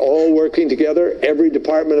 We are all working together. Every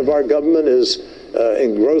department of our government is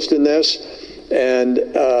engrossed in this. And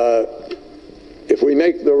if we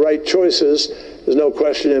make the right choices, there's no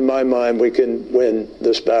question in my mind we can win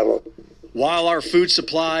this battle. While our food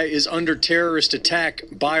supply is under terrorist attack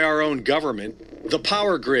by our own government, the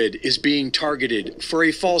power grid is being targeted for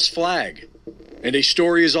a false flag. And a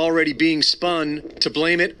story is already being spun to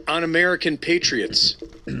blame it on American patriots.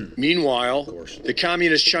 Meanwhile, the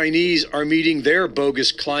communist Chinese are meeting their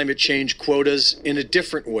bogus climate change quotas in a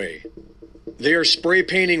different way. They are spray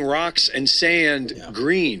painting rocks and sand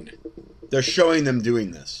green. They're showing them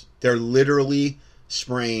doing this. They're literally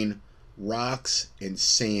spraying rocks and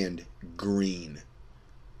sand green.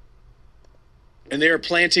 And they are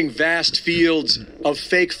planting vast fields of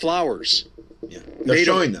fake flowers. Yeah. They're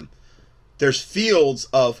showing them. There's fields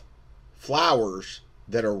of flowers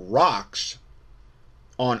that are rocks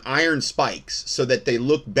on iron spikes so that they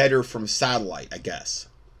look better from satellite, I guess.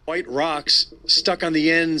 White rocks stuck on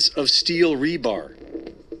the ends of steel rebar.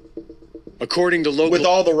 According to local... With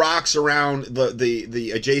all the rocks around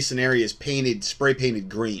the adjacent areas spray painted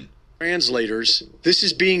green. Translators, this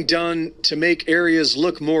is being done to make areas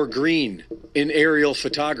look more green in aerial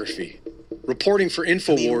photography. Reporting for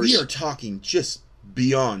InfoWars... we are talking just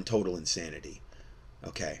beyond total insanity.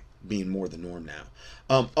 Okay? being more the norm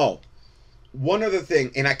now. One other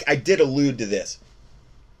thing, and I did allude to this.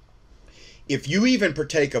 If you even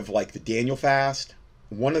partake of like the Daniel fast,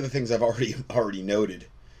 one of the things I've already noted,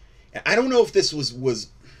 and I don't know if this was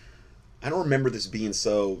I don't remember this being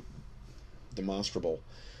so demonstrable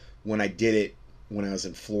when I did it when I was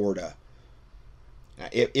in Florida.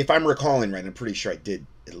 If I'm recalling right, I'm pretty sure I did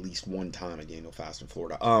at least one time a Daniel fast in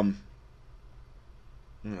Florida. I'm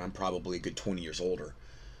probably a good 20 years older.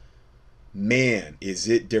 Man, is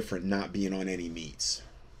it different not being on any meats.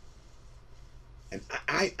 And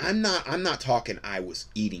I'm not talking I was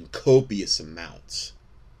eating copious amounts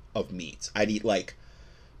of meats. I'd eat like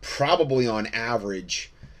probably on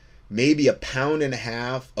average maybe 1.5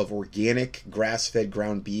 pounds of organic grass-fed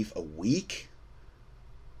ground beef a week.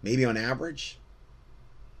 Maybe on average.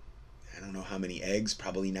 I don't know how many eggs,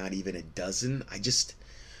 probably not even a dozen.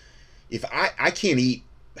 If I can't eat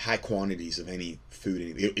high quantities of any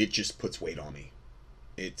food, it just puts weight on me.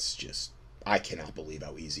 It's just, I cannot believe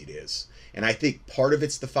how easy it is. And I think part of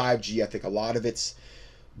it's the 5G. I think a lot of it's,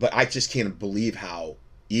 but I just can't believe how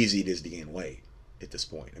easy it is to gain weight at this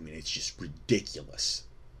point. I mean, it's just ridiculous.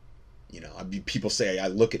 You know, people say I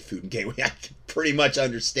look at food and gain weight. I can pretty much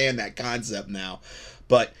understand that concept now.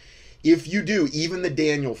 But if you do even the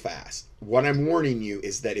Daniel fast, what I'm warning you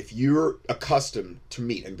is that if you're accustomed to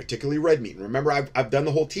meat, and particularly red meat, and remember I've done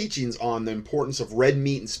the whole teachings on the importance of red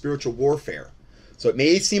meat and spiritual warfare. So it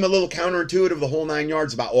may seem a little counterintuitive, the whole 9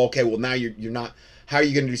 yards about, oh, okay, well now you're not, how are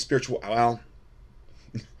you going to do spiritual? Well,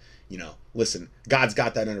 you know, listen, God's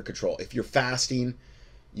got that under control. If you're fasting,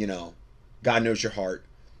 you know, God knows your heart.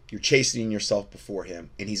 You're chastening yourself before him,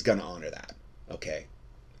 and he's going to honor that. Okay.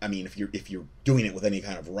 I mean, if you're doing it with any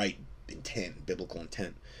kind of right intent, biblical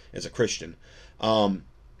intent as a Christian.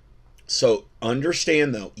 So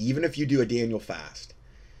understand though, even if you do a Daniel fast,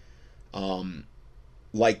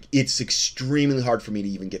 like it's extremely hard for me to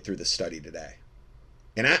even get through the study today.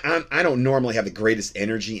 And I don't normally have the greatest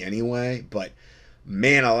energy anyway, but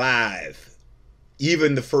man alive,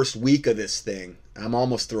 even the first week of this thing, I'm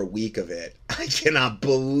almost through a week of it. I cannot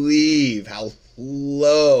believe how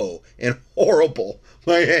low and horrible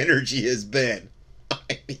my energy has been.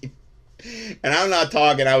 I mean, and I'm not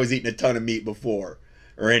talking I was eating a ton of meat before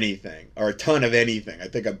or anything, or a ton of anything. I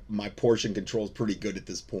think my portion control is pretty good at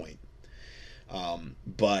this point.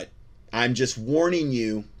 But I'm just warning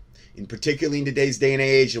you, and particularly in today's day and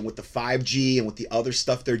age, and with the 5G and with the other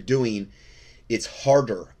stuff they're doing, it's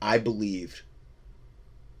harder, I believe,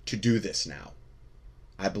 to do this now.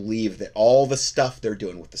 I believe that all the stuff they're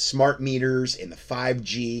doing with the smart meters and the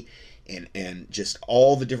 5G and just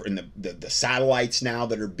all the different, the satellites now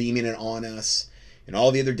that are beaming it on us, and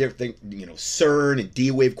all the other different things, you know, CERN and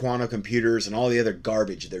D-Wave quantum computers and all the other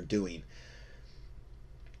garbage they're doing.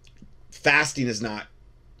 Fasting is not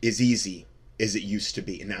as easy as it used to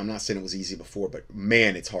be. And now I'm not saying it was easy before, but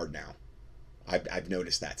man, it's hard now. I've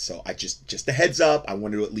noticed that. So I just a heads up, I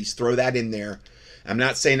wanted to at least throw that in there. I'm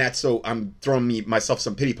not saying that so I'm throwing myself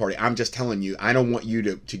some pity party. I'm just telling you, I don't want you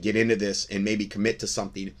to get into this and maybe commit to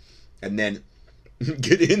something and then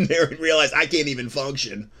get in there and realize I can't even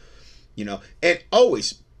function, you know. And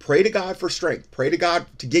always pray to God for strength. Pray to God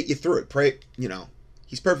to get you through it. Pray, you know,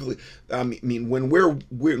 he's perfectly, I mean, when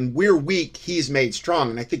we're weak, he's made strong.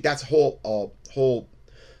 And I think that's a whole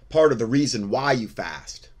part of the reason why you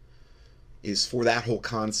fast is for that whole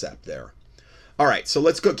concept there. All right, so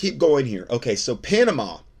let's keep going here. Okay, so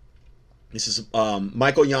Panama. This is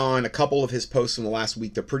Michael Yon, a couple of his posts in the last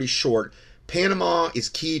week. They're pretty short. Panama is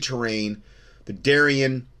key terrain, the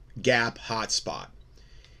Darien Gap hotspot.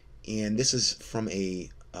 And this is from a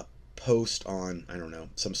post on, I don't know,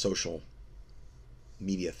 some social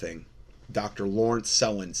media thing. Dr. Lawrence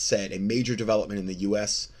Sellin said a major development in the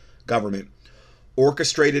U.S. government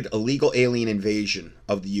orchestrated illegal alien invasion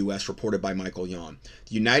of the U.S. reported by Michael Yon.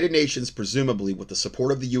 The United Nations, presumably with the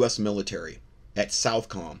support of the U.S. military at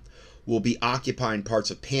Southcom, will be occupying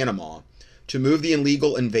parts of Panama to move the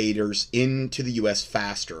illegal invaders into the U.S.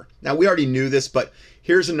 faster. Now, we already knew this, but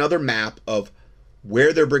here's another map of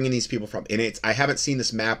where they're bringing these people from. And I haven't seen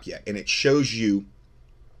this map yet, and it shows you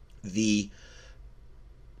the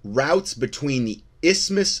routes between the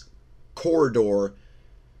Isthmus Corridor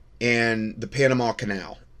and the Panama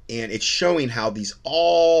Canal. And it's showing how these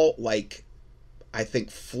all, like, I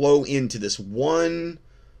think flow into this one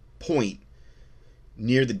point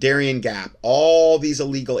near the Darien Gap. All these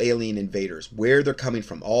illegal alien invaders, where they're coming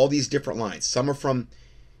from, all these different lines. Some are from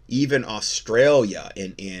even Australia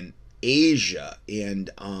and Asia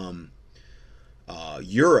and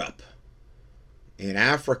Europe and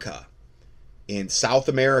Africa in South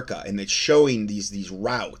America, and it's showing these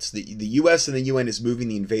routes. The U.S. and the UN is moving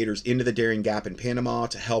the invaders into the Darien Gap in Panama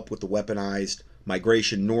to help with the weaponized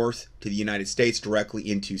migration north to the United States directly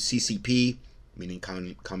into CCP, meaning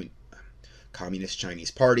Communist Chinese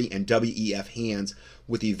Party, and WEF hands,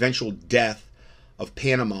 with the eventual death of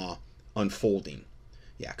Panama unfolding.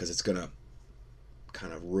 Yeah, because it's going to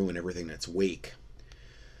kind of ruin everything in its wake.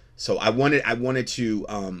 So I wanted to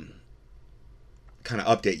kind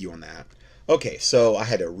of update you on that. Okay, so I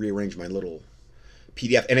had to rearrange my little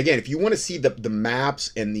PDF. And again, if you want to see the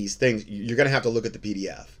maps and these things, you're going to have to look at the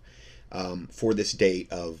PDF for this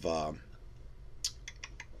date of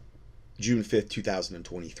June 5th,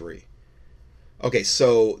 2023. Okay,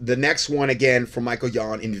 so the next one, again, from Michael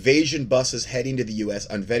Yon: invasion buses heading to the U.S.,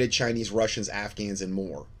 unvetted Chinese, Russians, Afghans, and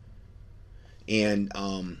more. And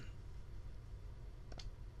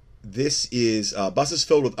this is buses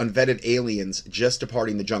filled with unvetted aliens just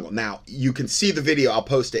departing the jungle. Now, you can see the video. I'll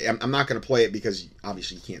post it. I'm not going to play it because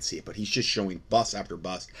obviously you can't see it, but he's just showing bus after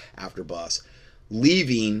bus after bus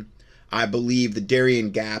leaving, I believe, the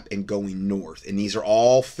Darien Gap and going north. And these are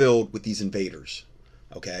all filled with these invaders,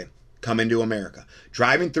 okay, coming to America.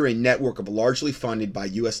 Driving through a network largely funded by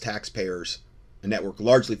U.S. taxpayers, to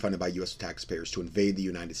invade the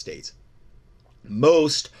United States.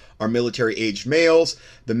 Most are military-aged males.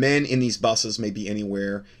 The men in these buses may be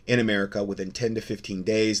anywhere in America within 10 to 15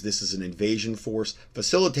 days. This is an invasion force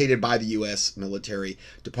facilitated by the U.S. military,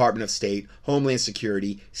 Department of State, Homeland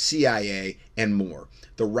Security, CIA, and more.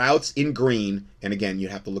 The routes in green, and again, you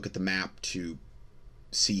have to look at the map to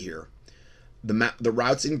see here. The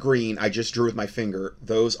routes in green, I just drew with my finger.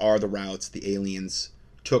 Those are the routes the aliens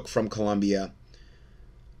took from Colombia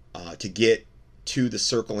to get to the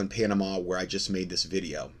circle in Panama where I just made this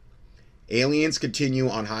video. Aliens continue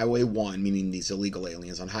on Highway 1, meaning these illegal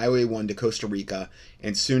aliens, on Highway 1 to Costa Rica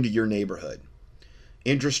and soon to your neighborhood.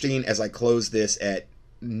 Interesting, as I close this at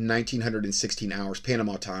 1916 hours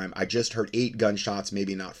Panama time, I just heard 8 gunshots,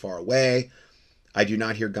 maybe not far away. I do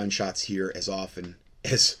not hear gunshots here as often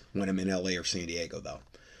as when I'm in LA or San Diego, though.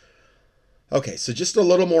 Okay, so just a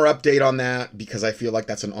little more update on that, because I feel like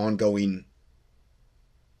that's an ongoing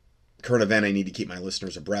current event I need to keep my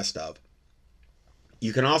listeners abreast of.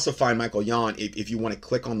 You can also find Michael Yon if you want to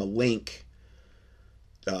click on the link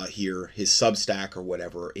here, his Substack or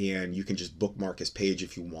whatever, and you can just bookmark his page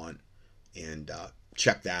if you want and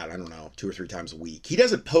check that, I don't know, 2 or 3 times a week. He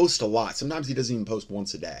doesn't post a lot. Sometimes he doesn't even post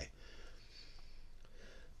once a day.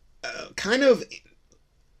 Kind of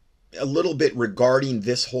a little bit regarding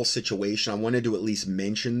this whole situation, I wanted to at least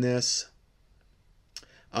mention this.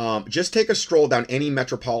 Just take a stroll down any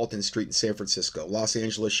metropolitan street in San Francisco, Los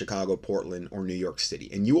Angeles, Chicago, Portland, or New York City,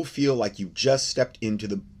 and you will feel like you just stepped into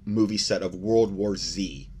the movie set of World War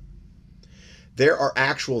Z. There are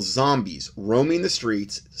actual zombies roaming the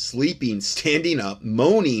streets, sleeping, standing up,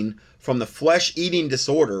 moaning from the flesh-eating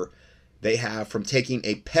disorder they have from taking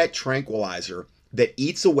a pet tranquilizer that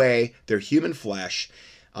eats away their human flesh.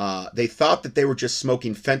 They thought that they were just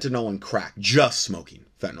smoking fentanyl and crack. Just smoking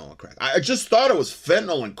fentanyl and crack. I just thought it was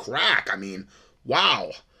fentanyl and crack. I mean,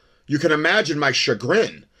 wow. You can imagine my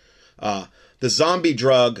chagrin. The zombie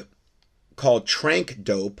drug called trank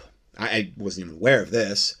dope, I wasn't even aware of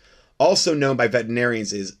this, also known by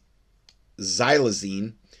veterinarians as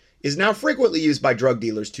xylazine, is now frequently used by drug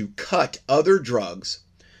dealers to cut other drugs,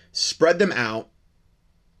 spread them out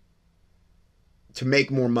to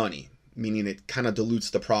make more money. Meaning it kind of dilutes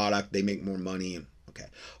the product, they make more money, okay,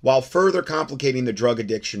 while further complicating the drug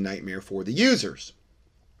addiction nightmare for the users.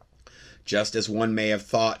 Just as one may have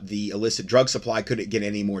thought the illicit drug supply couldn't get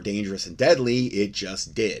any more dangerous and deadly, it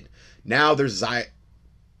just did. Now there's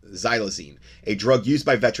xylazine, a drug used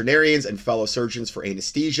by veterinarians and fellow surgeons for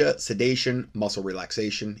anesthesia, sedation, muscle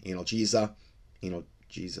relaxation, analgesia.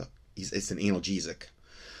 It's an analgesic.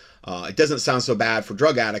 It doesn't sound so bad for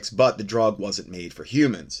drug addicts, but the drug wasn't made for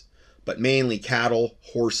humans, but mainly cattle,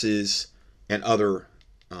 horses, and other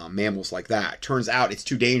mammals like that. Turns out it's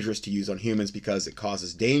too dangerous to use on humans because it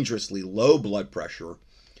causes dangerously low blood pressure,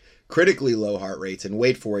 critically low heart rates, and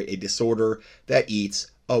wait for it, a disorder that eats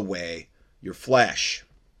away your flesh.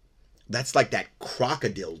 That's like that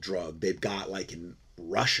crocodile drug they've got like in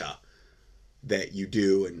Russia that you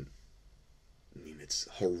do, and I mean, it's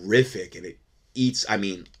horrific, and it eats, I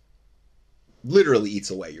mean, literally eats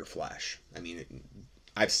away your flesh. I mean,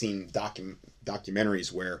 I've seen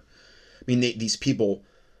documentaries where, I mean, these people,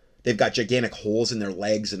 they've got gigantic holes in their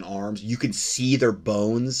legs and arms. You can see their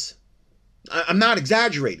bones. I'm not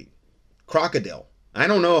exaggerating. Crocodile. I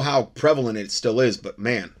don't know how prevalent it still is, but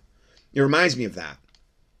man, it reminds me of that.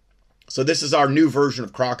 So this is our new version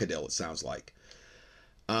of crocodile, it sounds like.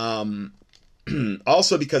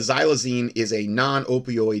 Also, because xylazine is a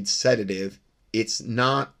non-opioid sedative, it's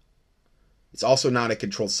also not a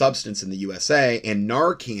controlled substance in the USA, and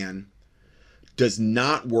Narcan does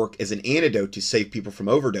not work as an antidote to save people from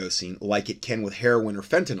overdosing like it can with heroin or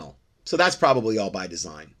fentanyl. So that's probably all by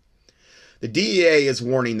design. The DEA is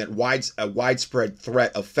warning that a widespread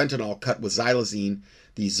threat of fentanyl cut with xylazine,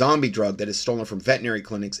 the zombie drug that is stolen from veterinary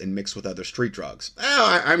clinics and mixed with other street drugs.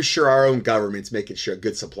 I'm sure our own government's making sure a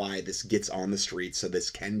good supply of this gets on the streets so this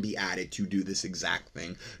can be added to do this exact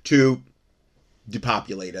thing, to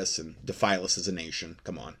depopulate us and defile us as a nation.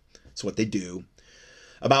 Come on. It's what they do.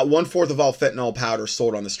 About 1/4 of all fentanyl powder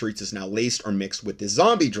sold on the streets is now laced or mixed with this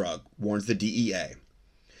zombie drug, warns the DEA.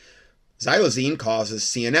 Xylazine causes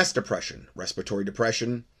CNS depression, respiratory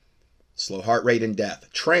depression, slow heart rate, and death.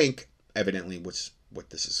 Tranq, evidently, what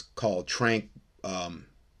this is called, Tranq,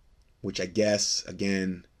 which I guess,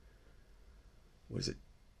 again, what is it?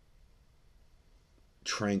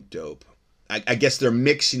 Tranq dope. I guess they're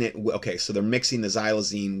mixing it. Okay, so they're mixing the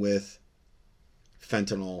xylazine with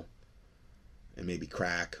fentanyl and maybe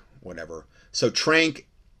crack, whatever. So Tranq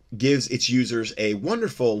gives its users a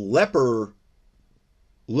wonderful leper-looking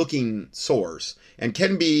sores and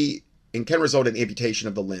can result in amputation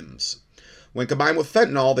of the limbs. When combined with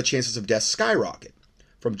fentanyl, the chances of death skyrocket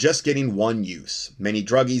from just getting one use. Many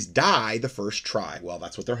druggies die the first try. Well,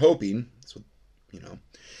 that's what they're hoping. That's what,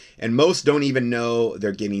 And most don't even know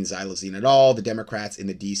they're getting xylazine at all. The Democrats in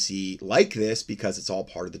the D.C. like this because it's all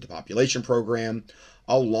part of the depopulation program,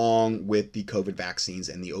 along with the COVID vaccines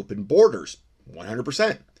and the open borders.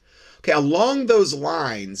 100%. Okay, along those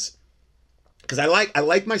lines, because I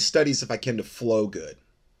like my studies, if I can, to flow good.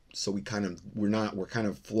 So we're kind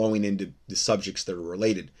of flowing into the subjects that are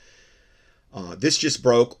related. This just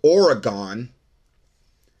broke. Oregon.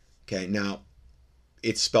 Okay, now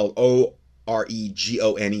it's spelled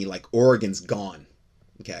O-R-E-G-O-N-E, like Oregon's gone.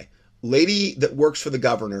 Okay. Lady that works for the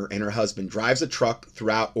governor and her husband drives a truck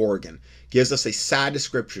throughout Oregon, gives us a sad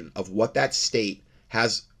description of what that state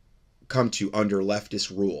has come to under leftist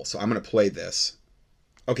rule. So I'm going to play this.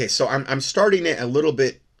 Okay, so I'm starting it a little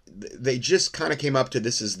bit. They just kind of came up to,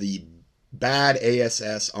 this is the bad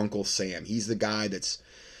ASS Uncle Sam. He's the guy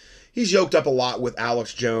he's yoked up a lot with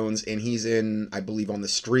Alex Jones, and he's in, I believe, on the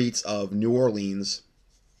streets of New Orleans,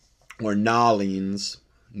 or Nolens,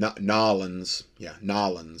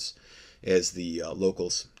 as the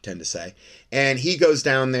locals tend to say. And he goes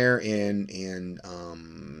down there and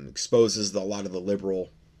exposes a lot of the liberal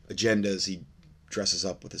agendas. He dresses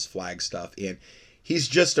up with his flag stuff, and he's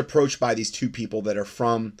just approached by these two people that are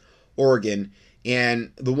from Oregon,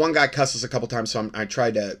 and the one guy cusses a couple times. So I'm going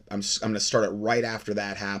to start it right after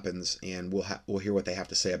that happens, and we'll hear what they have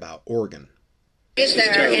to say about Oregon. Is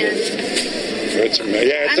there? It's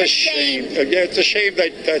a shame. Yeah, it's a shame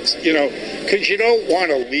that's because you don't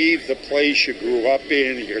want to leave the place you grew up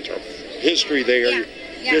in. There's a history there,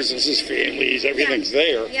 businesses, families, everything's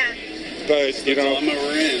there. Yeah. But I'm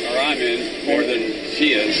in more than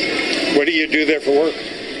she is. What do you do there for work?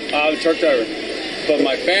 I'm a truck driver, but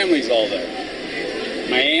my family's all there.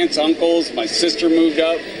 My aunts, uncles, my sister moved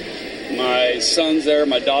up. My son's there,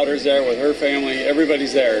 my daughter's there with her family.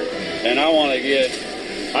 Everybody's there, and I want to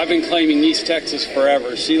I've been claiming East Texas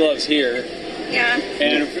forever. She loves here. Yeah.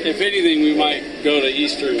 And if anything, we might go to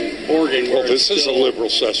Eastern Oregon. Well, this is a liberal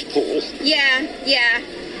cesspool. Yeah.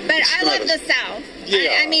 But I love the South.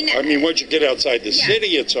 Yeah. I mean, once you get outside the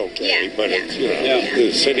city, it's okay. But it's,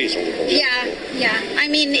 the city's a liberal cesspool. Yeah. I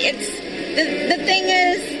mean, it's the thing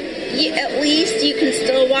is, at least you can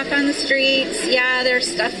still walk on the streets. Yeah, there's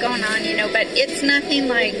stuff going on, but it's nothing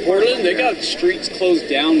like Portland. They got streets closed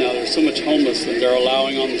down now. There's so much homeless that they're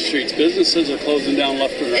allowing on the streets. Businesses are closing down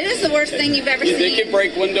left and right. It is the worst thing you've ever seen. They can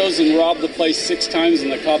break windows and rob the place 6 times, and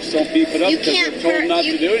the cops don't beef it up because they're told not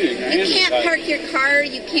to do anything. You can't park your car.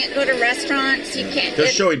 You can't go to restaurants. You can't. They're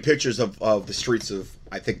showing pictures of the streets of,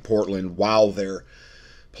 I think, Portland while they're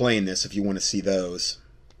playing this, if you want to see those.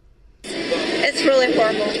 It's really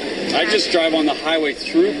horrible. I just drive on the highway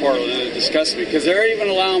through Portland, and it disgusts me because they're even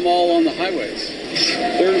allowing them all on the highways.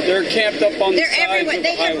 They're camped up on the sides everywhere. Of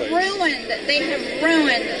the highways. They have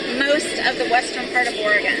ruined most of the western part of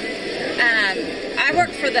Oregon. I work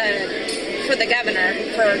for the governor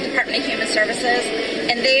for Department of Human Services,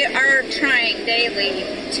 and they are trying daily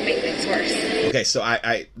to make things worse. Okay, so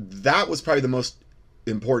I that was probably the most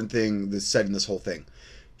important thing that's said in this whole thing.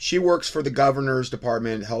 She works for the governor's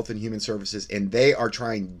Department of Health and Human Services, and they are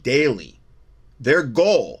trying daily. Their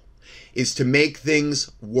goal is to make things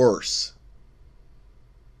worse.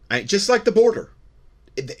 Just like the border.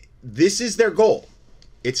 This is their goal.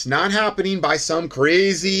 It's not happening by some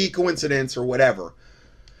crazy coincidence or whatever.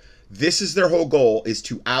 This is their whole goal, is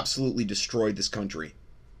to absolutely destroy this country.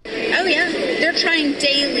 Oh yeah, they're trying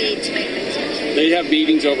daily to make things worse. They have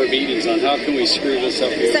meetings over meetings on how can we screw this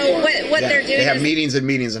up even So more. what they're doing They have is meetings and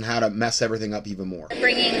meetings on how to mess everything up even more.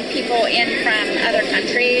 bringing people in from other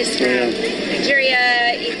countries, from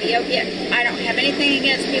Nigeria, Ethiopia. I don't have anything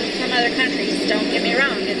against people from other countries. Don't get me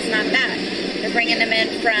wrong, it's not that. They're bringing them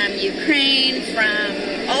in from Ukraine,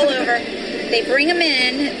 from all over. They bring them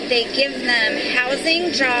in, they give them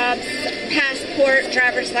housing, jobs, passport,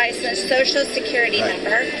 driver's license, social security number,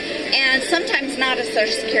 and sometimes not a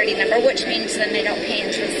social security number, which means then they don't pay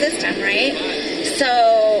into the system, right?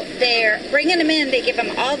 So they're bringing them in, they give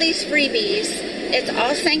them all these freebies. It's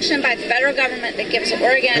all sanctioned by the federal government that gives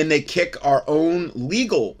Oregon. And they kick our own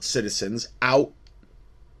legal citizens out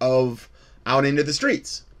into the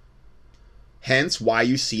streets. Hence why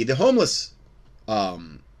you see the homeless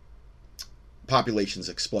populations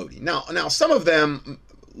exploding. Now some of them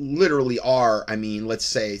literally are, I mean, let's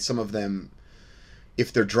say some of them,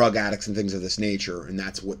 if they're drug addicts and things of this nature, and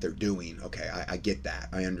that's what they're doing, okay, I get that.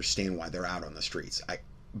 I understand why they're out on the streets.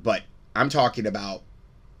 But I'm talking about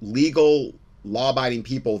legal, law-abiding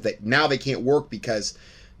people that now they can't work because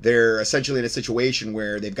they're essentially in a situation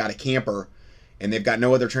where they've got a camper and they've got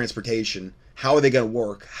no other transportation. How are they going to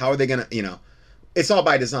work? How are they going to, it's all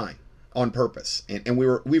by design, on purpose. And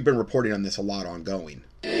we've been reporting on this a lot ongoing.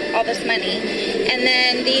 All this money, and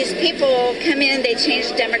then these people come in, they change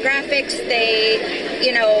demographics,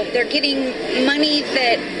 they're getting money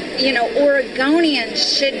that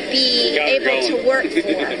Oregonians should be able to work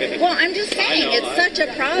for. Well, I'm just saying, it's such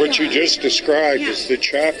a problem. What you just described is the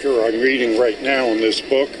chapter I'm reading right now in this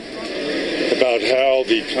book about how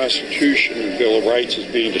the Constitution and Bill of Rights is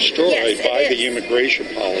being destroyed by the immigration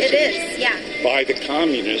policies. It is, yeah. By the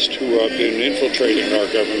communists who have been infiltrating our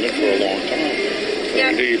government for a long time.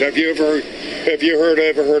 Yep. Indeed. Have you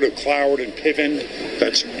ever heard of Cloward and Piven?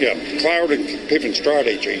 Cloward and Piven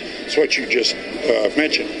strategy. It's what you just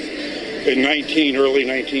mentioned. In early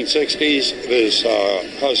 1960s, this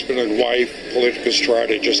husband and wife, political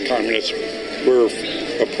strategist, communists, were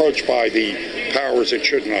approached by the powers that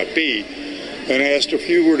should not be and asked, if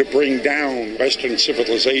you were to bring down Western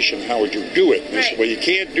civilization, how would you do it? And they said, well, you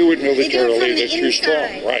can't do it militarily, they're too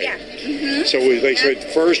strong. Right. Yeah. Mm-hmm. So they said,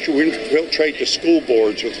 first you infiltrate the school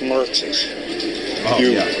boards with Marxists.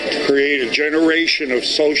 Create a generation of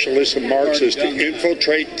socialists and Marxists to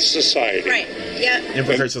infiltrate society. Right, yeah.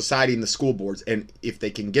 Infiltrate society in the school boards. And if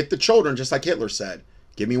they can get the children, just like Hitler said,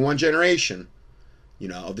 give me one generation,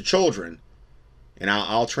 of the children, and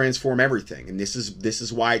I'll transform everything. And this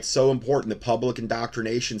is why it's so important, the public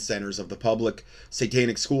indoctrination centers of the public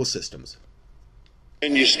satanic school systems.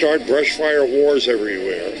 And you start brush fire wars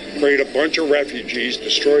everywhere, create a bunch of refugees,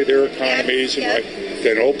 destroy their economies, and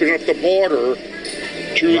then open up the border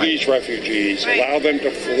to these refugees, allow them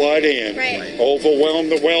to flood in, overwhelm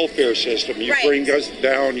the welfare system. You bring us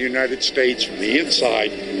down, United States, from the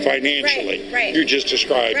inside financially. You just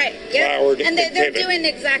described Cloward and they're doing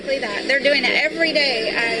exactly that. They're doing it every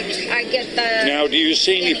day. I get the... Now, do you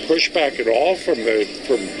see any pushback at all from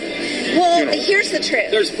here's the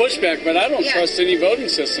truth. There's pushback, but I don't trust any voting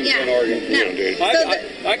systems in Oregon.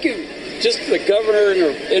 No. I can, just the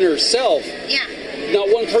governor in herself. Yeah. Not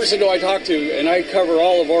one person do I talk to, and I cover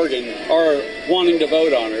all of Oregon, are wanting to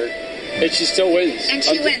vote on her, and she still wins. And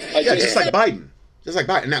she wins. Just like Biden. Just like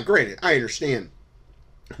Biden. Now, granted, I understand,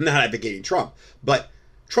 I'm not advocating Trump, but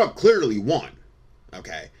Trump clearly won,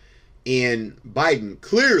 okay? And Biden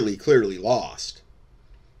clearly lost.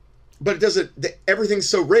 But it doesn't, everything's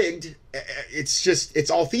so rigged, it's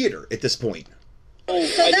all theater at this point.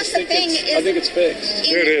 So that's the thing. I think it's fixed.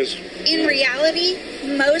 It is. In reality,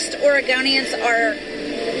 most Oregonians are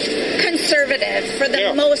conservative for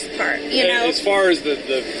the most part. As far as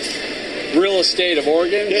the real estate of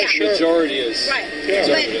Oregon, the majority is right.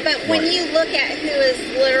 But when you look at who is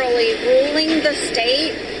literally ruling the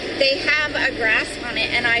state, they have a grasp on it,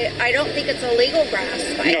 and I don't think it's a legal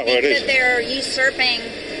grasp. I think that they're usurping,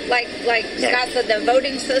 like Scott said, the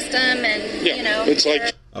voting system, and it's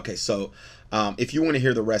like. Okay, so. If you want to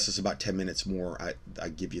hear the rest, it's about 10 minutes more. I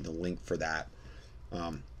give you the link for that.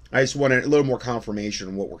 I just wanted a little more confirmation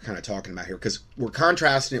on what we're kind of talking about here, because we're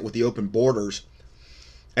contrasting it with the open borders,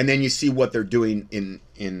 and then you see what they're doing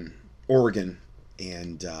in Oregon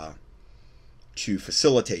and to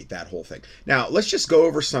facilitate that whole thing. Now, let's just go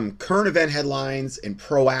over some current event headlines and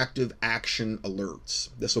proactive action alerts.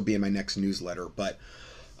 This will be in my next newsletter, but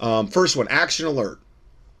first one, action alert.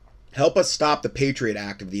 Help us stop the Patriot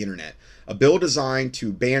Act of the internet. A bill designed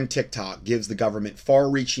to ban TikTok gives the government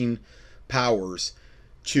far-reaching powers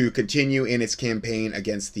to continue in its campaign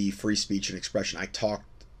against the free speech and expression. I talked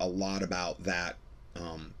a lot about that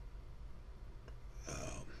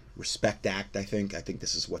Respect Act, I think. I think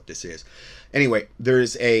this is what this is. Anyway,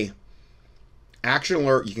 there's a action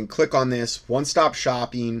alert. You can click on this. One-stop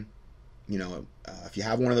shopping. You know, if you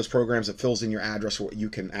have one of those programs that fills in your address, you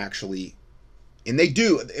can actually, and they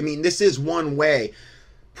do. I mean, this is one way.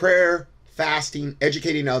 Prayer, fasting,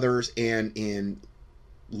 educating others, and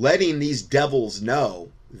letting these devils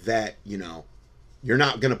know that, you know, you're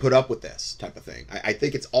not going to put up with this type of thing. I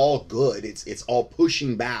think it's all good. It's all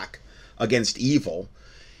pushing back against evil.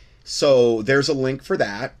 So there's a link for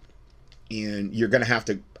that, and you're going to have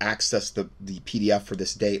to access the PDF for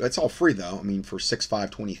this date. It's all free, though. I mean, for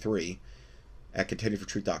 6/5/23 at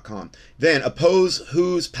contendingfortruth.com. Then oppose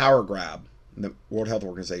WHO's power grab, the World Health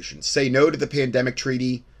Organization. Say no to the pandemic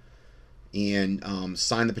treaty and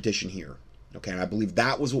sign the petition here. Okay, and I believe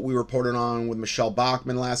that was what we reported on with Michelle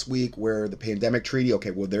Bachmann last week, where the pandemic treaty.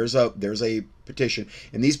 Okay, well, there's a petition,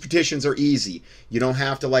 and these petitions are easy. You don't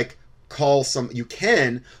have to like call some. You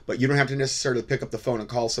can, but you don't have to necessarily pick up the phone and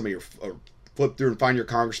call somebody or flip through and find your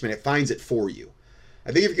congressman. It finds it for you.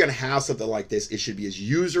 I think if you're going to have something like this, it should be as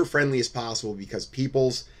user friendly as possible, because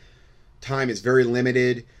people's time is very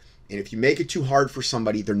limited, and if you make it too hard for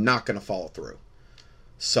somebody, they're not going to follow through.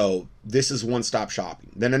 So this is one-stop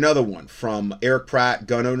shopping. Then another one from Eric Pratt,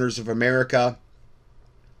 Gun Owners of America.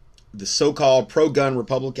 The so-called pro-gun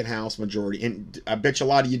Republican House majority, and I bet you a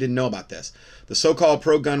lot of you didn't know about this. The so-called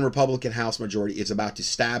pro-gun Republican House majority is about to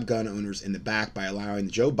stab gun owners in the back by allowing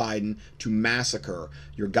Joe Biden to massacre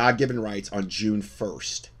your God-given rights on June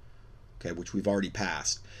 1st, okay, which we've already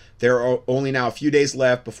passed. There are only now a few days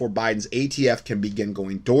left before Biden's ATF can begin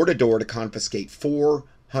going door-to-door to confiscate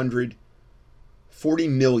 440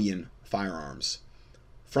 million firearms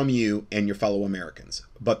from you and your fellow Americans.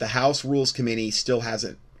 But the House Rules Committee still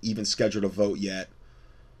hasn't even scheduled a vote yet.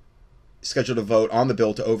 Scheduled a vote on the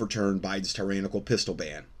bill to overturn Biden's tyrannical pistol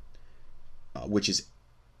ban, which is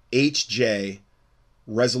HJ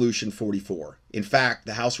Resolution 44. In fact,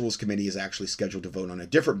 the House Rules Committee is actually scheduled to vote on a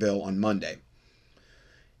different bill on Monday.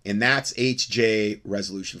 And that's HJ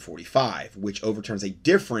Resolution 45, which overturns a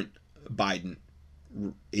different Biden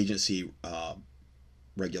agency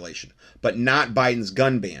regulation, but not Biden's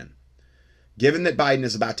gun ban. Given that Biden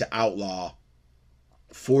is about to outlaw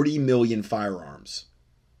 40 million firearms,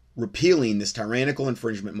 repealing this tyrannical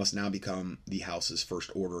infringement must now become the House's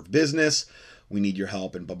first order of business. We need your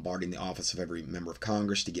help in bombarding the office of every member of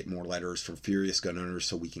Congress to get more letters from furious gun owners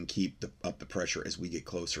so we can keep up the pressure as we get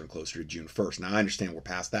closer and closer to June 1st. Now, I understand we're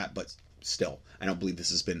past that, but still, I don't believe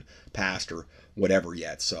this has been passed or whatever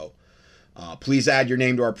yet. So please add your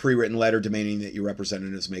name to our pre-written letter demanding that your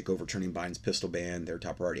representatives make overturning Biden's pistol ban their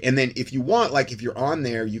top priority. And then if you want, like if you're on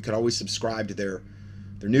there, you can always subscribe to their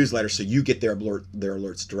newsletter so you get their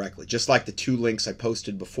alerts directly. Just like the two links I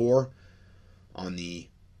posted before on the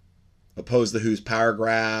oppose the WHO's power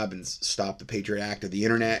grab and stop the Patriot Act of the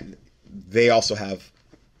internet. They also have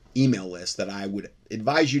email lists that I would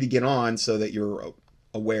advise you to get on so that you're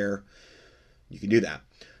aware you can do that.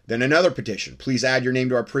 Then another petition. Please add your name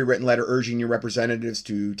to our pre-written letter urging your representatives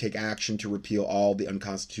to take action to repeal all the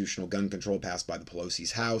unconstitutional gun control passed by the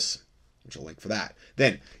Pelosi's House. There's a link for that.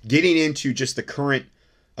 Then getting into just the current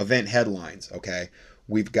event headlines, okay?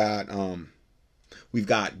 We've got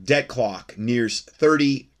debt clock nears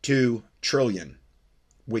 32 trillion,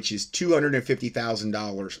 which is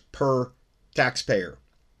 $250,000 per taxpayer.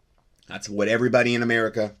 That's what everybody in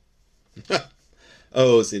America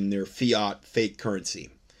owes in their fiat fake currency.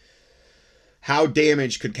 How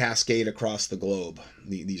damage could cascade across the globe?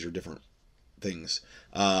 These are different things.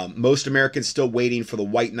 Most Americans still waiting for the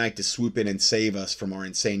white knight to swoop in and save us from our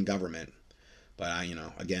insane government. But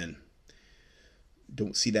again,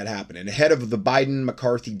 don't see that happening. Ahead of the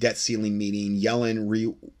Biden-McCarthy debt ceiling meeting,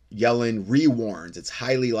 Yellen rewarns it's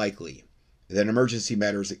highly likely that emergency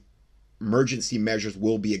measures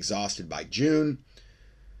will be exhausted by June.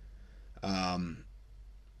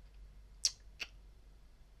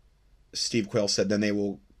 Steve Quayle said then they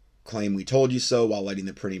will claim we told you so while letting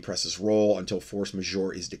the printing presses roll until force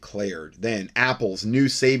majeure is declared. Then Apple's new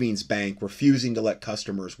savings bank refusing to let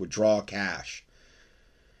customers withdraw cash.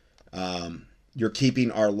 You're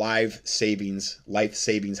keeping our life savings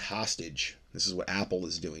hostage. This is what Apple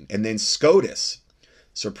is doing. And then SCOTUS,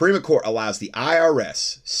 Supreme Court allows the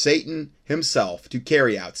IRS, Satan himself, to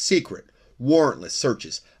carry out secret, warrantless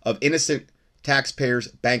searches of innocent taxpayers'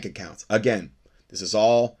 bank accounts. Again, this is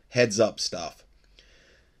all heads up stuff.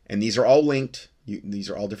 And these are all linked. These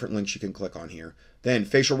are all different links you can click on here. Then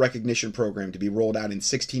facial recognition program to be rolled out in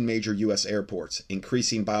 16 major U.S. airports,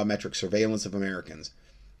 increasing biometric surveillance of Americans.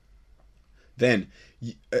 Then,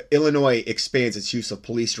 Illinois expands its use of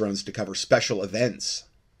police drones to cover special events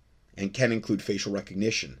and can include facial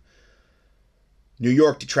recognition. New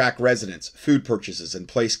York to track residents, food purchases, and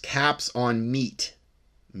place caps on meat,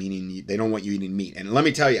 meaning they don't want you eating meat. And let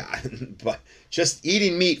me tell you, but just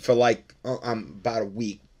eating meat for like about a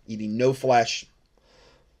week, eating no flesh,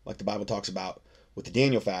 like the Bible talks about with the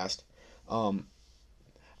Daniel fast,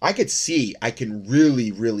 I can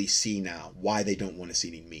really see now why they don't want us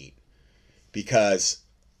eating meat. Because,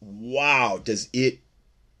 wow, does it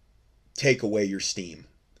take away your steam.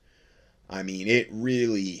 I mean, it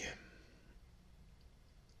really...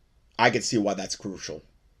 I can see why that's crucial.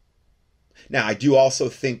 Now, I do also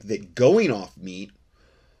think that going off meat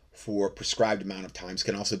for a prescribed amount of times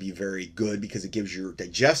can also be very good because it gives your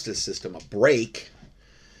digestive system a break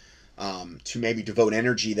to maybe devote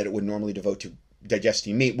energy that it would normally devote to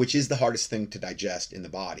digesting meat, which is the hardest thing to digest in the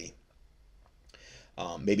body.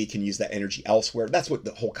 Maybe you can use that energy elsewhere. That's what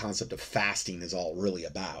the whole concept of fasting is all really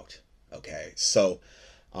about. Okay, so,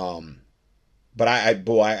 but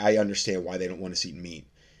I understand why they don't want us eating meat.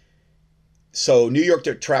 So New York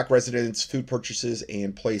to track residents' food purchases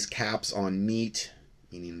and place caps on meat,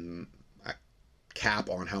 meaning a cap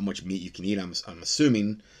on how much meat you can eat, I'm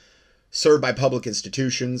assuming, served by public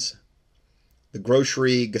institutions. The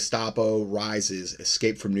grocery Gestapo rises,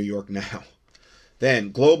 escape from New York now.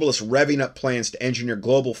 Then, globalists revving up plans to engineer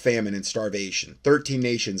global famine and starvation. 13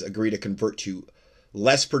 nations agree to convert to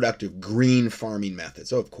less productive green farming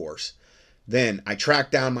methods. Oh, of course. Then, I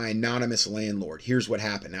tracked down my anonymous landlord. Here's what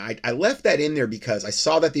happened. Now, I left that in there because I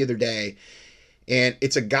saw that the other day, and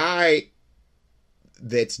it's a guy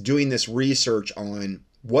that's doing this research on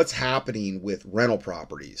what's happening with rental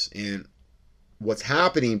properties. And what's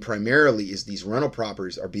happening primarily is these rental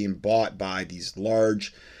properties are being bought by these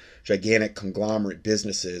large, gigantic conglomerate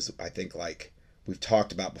businesses, I think, like we've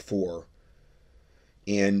talked about before.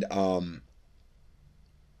 And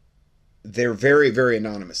they're very, very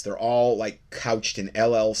anonymous. They're all like couched in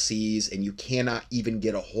LLCs, and you cannot even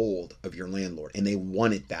get a hold of your landlord. And they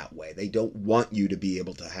want it that way. They don't want you to be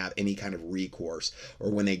able to have any kind of recourse,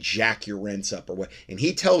 or when they jack your rents up or what. And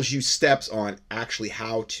he tells you steps on actually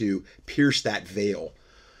how to pierce that veil.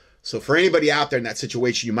 So for anybody out there in that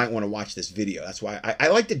situation, you might want to watch this video. That's why I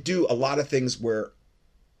like to do a lot of things where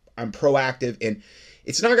I'm proactive, and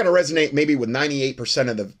it's not going to resonate maybe with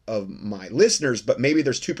 98% of my listeners, but maybe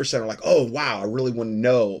there's 2% are like, oh, wow, I really want to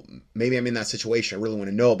know. Maybe I'm in that situation. I really want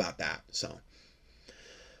to know about that. So,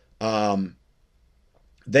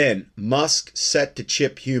 then Musk set to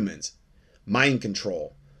chip humans, mind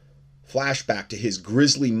control, flashback to his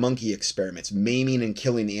grizzly monkey experiments, maiming and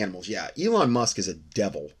killing the animals. Yeah, Elon Musk is a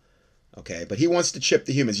devil. Okay, but he wants to chip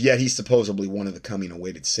the humans, yet he's supposedly one of the coming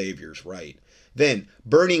awaited saviors, right? Then,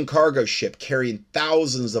 burning cargo ship carrying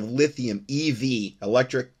thousands of lithium EV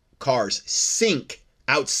electric cars sink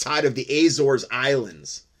outside of the Azores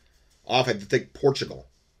Islands off, I think, Portugal.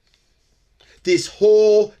 This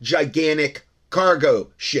whole gigantic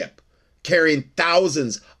cargo ship carrying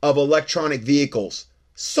thousands of electronic vehicles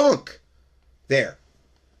sunk there.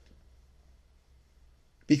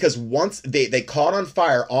 Because once they caught on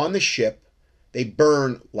fire on the ship, they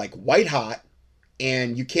burn like white hot,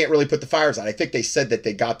 and you can't really put the fires out. I think they said that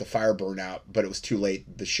they got the fire burn out, but it was too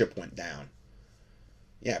late. The ship went down.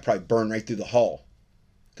 Yeah, it probably burned right through the hull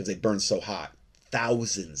because they burned so hot.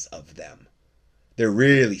 Thousands of them. They're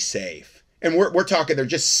really safe. And we're talking they're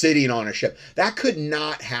just sitting on a ship. That could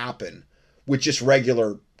not happen with just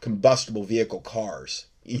regular combustible vehicle cars,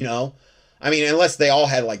 you know? I mean, unless they all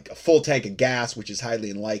had like a full tank of gas, which is highly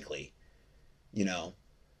unlikely, you know,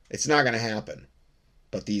 it's not going to happen.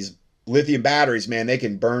 But these lithium batteries, man, they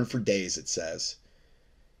can burn for days, it says.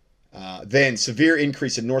 Then severe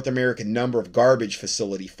increase in North American number of garbage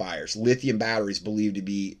facility fires. Lithium batteries believed to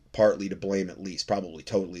be partly to blame, at least, probably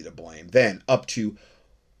totally to blame. Then up to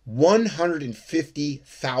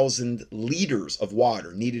 150,000 liters of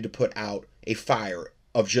water needed to put out a fire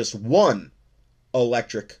of just one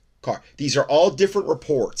electric car. These are all different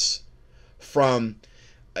reports from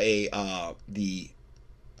let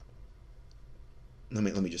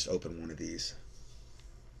me just open one of these.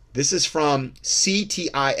 This is from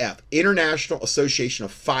CTIF, International Association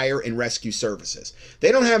of Fire and Rescue Services.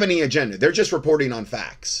 They don't have any agenda. They're just reporting on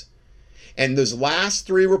facts. And those last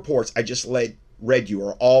three reports I just read you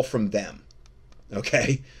are all from them.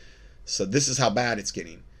 Okay? So this is how bad it's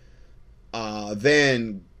getting.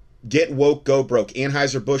 Then get woke, go broke.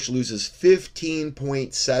 Anheuser-Busch loses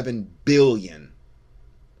 $15.7 billion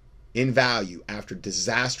in value after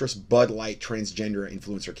disastrous Bud Light transgender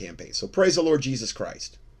influencer campaign. So praise the Lord Jesus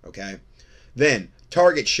Christ. Okay. Then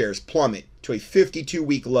Target shares plummet to a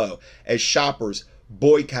 52-week low as shoppers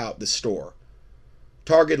boycott the store.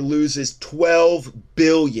 Target loses $12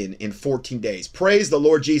 billion in 14 days. Praise the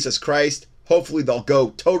Lord Jesus Christ. Hopefully they'll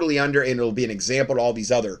go totally under and it'll be an example to all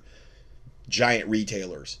these other giant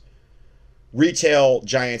retailers. Retail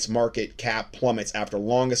giants market cap plummets after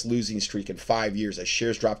longest losing streak in 5 years as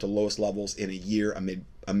shares drop to lowest levels in a year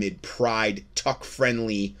amid Pride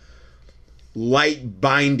tuck-friendly light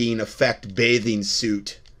binding effect bathing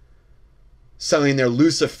suit selling their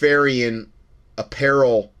Luciferian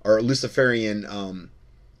apparel or Luciferian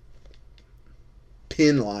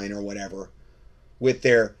pin line or whatever with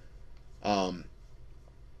their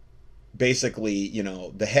basically, you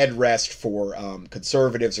know, the headrest for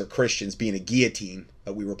conservatives or Christians being a guillotine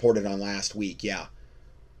that we reported on last week. Yeah.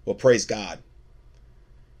 Well, praise God.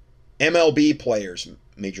 MLB players,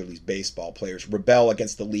 Major League Baseball players, rebel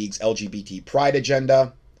against the league's LGBT pride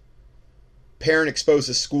agenda. Parent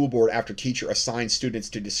exposes school board after teacher assigns students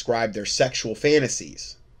to describe their sexual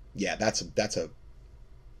fantasies. Yeah, that's a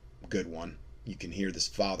good one. You can hear this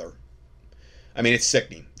father. I mean, it's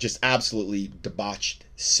sickening. Just absolutely debauched,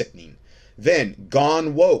 sickening. Then,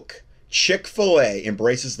 Gone Woke. Chick-fil-A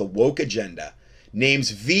embraces the woke agenda.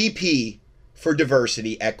 Names VP for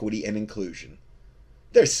diversity, equity, and inclusion.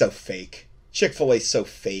 They're so fake. Chick-fil-A's so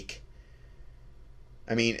fake.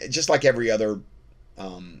 I mean, just like every other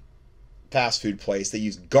fast food place, they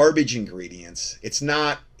use garbage ingredients. It's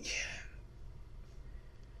not...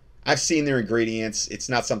 I've seen their ingredients. It's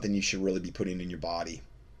not something you should really be putting in your body.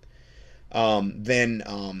 Then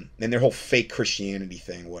their whole fake Christianity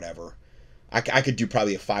thing, whatever. I could do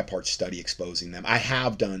probably a 5-part study exposing them. I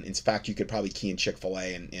have done. In fact, you could probably key in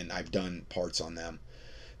Chick-fil-A, and I've done parts on them.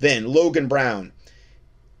 Then Logan Brown.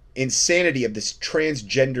 Insanity of this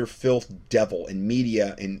transgender filth devil in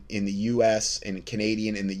media in the U.S. and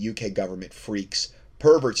Canadian and the U.K. government freaks.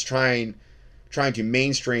 Perverts trying to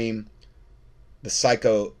mainstream the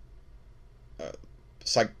psychopathy,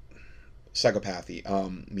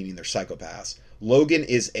 meaning they're psychopaths. Logan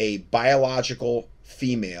is a biological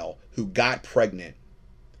female who got pregnant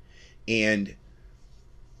and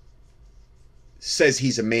says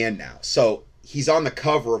he's a man now. So he's on the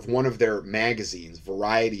cover of one of their magazines,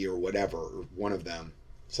 Variety or whatever, or one of them,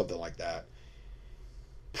 something like that.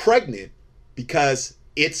 Pregnant because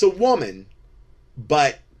it's a woman,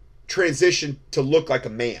 but transitioned to look like a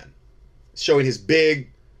man, showing his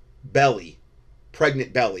big belly,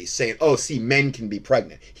 pregnant belly, saying, oh, see, men can be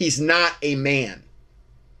pregnant. He's not a man.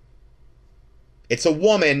 It's a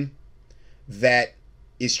woman that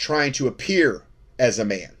is trying to appear as a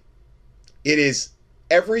man. It is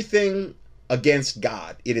everything against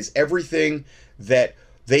God. It is everything that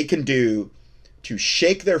they can do to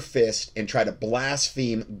shake their fist and try to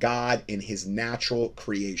blaspheme God in his natural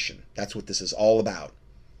creation. That's what this is all about.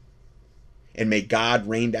 And may God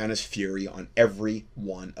rain down his fury on every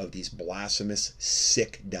one of these blasphemous,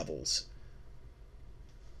 sick devils.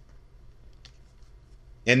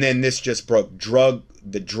 And then this just broke.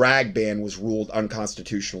 The drag ban was ruled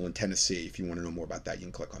unconstitutional in Tennessee. If you want to know more about that, you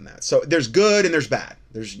can click on that. So there's good and there's bad.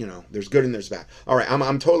 There's good and there's bad. All right,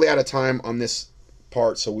 I'm totally out of time on this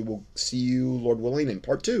part, so we will see you, Lord willing, in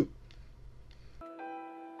part 2.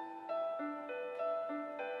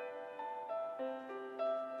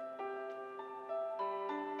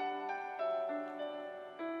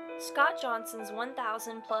 Scott Johnson's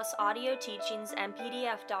 1,000 plus audio teachings and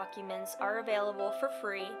PDF documents are available for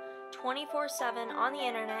free 24/7 on the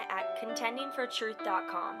internet at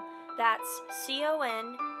contendingfortruth.com. That's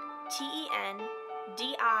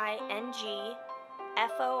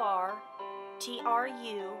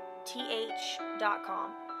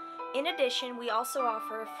contendingfortruth.com. In addition, we also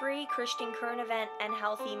offer a free Christian current event and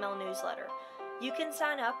health email newsletter. You can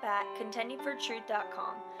sign up at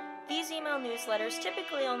contendingfortruth.com. These email newsletters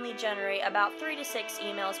typically only generate about 3 to 6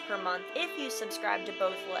 emails per month if you subscribe to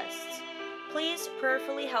both lists. Please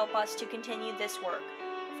prayerfully help us to continue this work.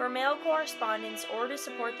 For mail correspondence or to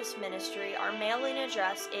support this ministry, our mailing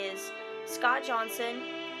address is Scott Johnson,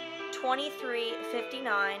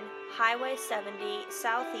 2359 Highway 70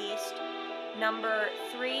 Southeast, number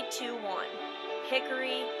 321,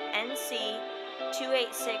 Hickory, NC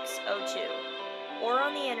 28602. Or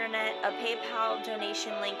on the internet, a PayPal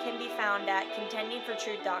donation link can be found at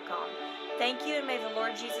contendingfortruth.com. Thank you, and may the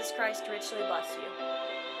Lord Jesus Christ richly bless you.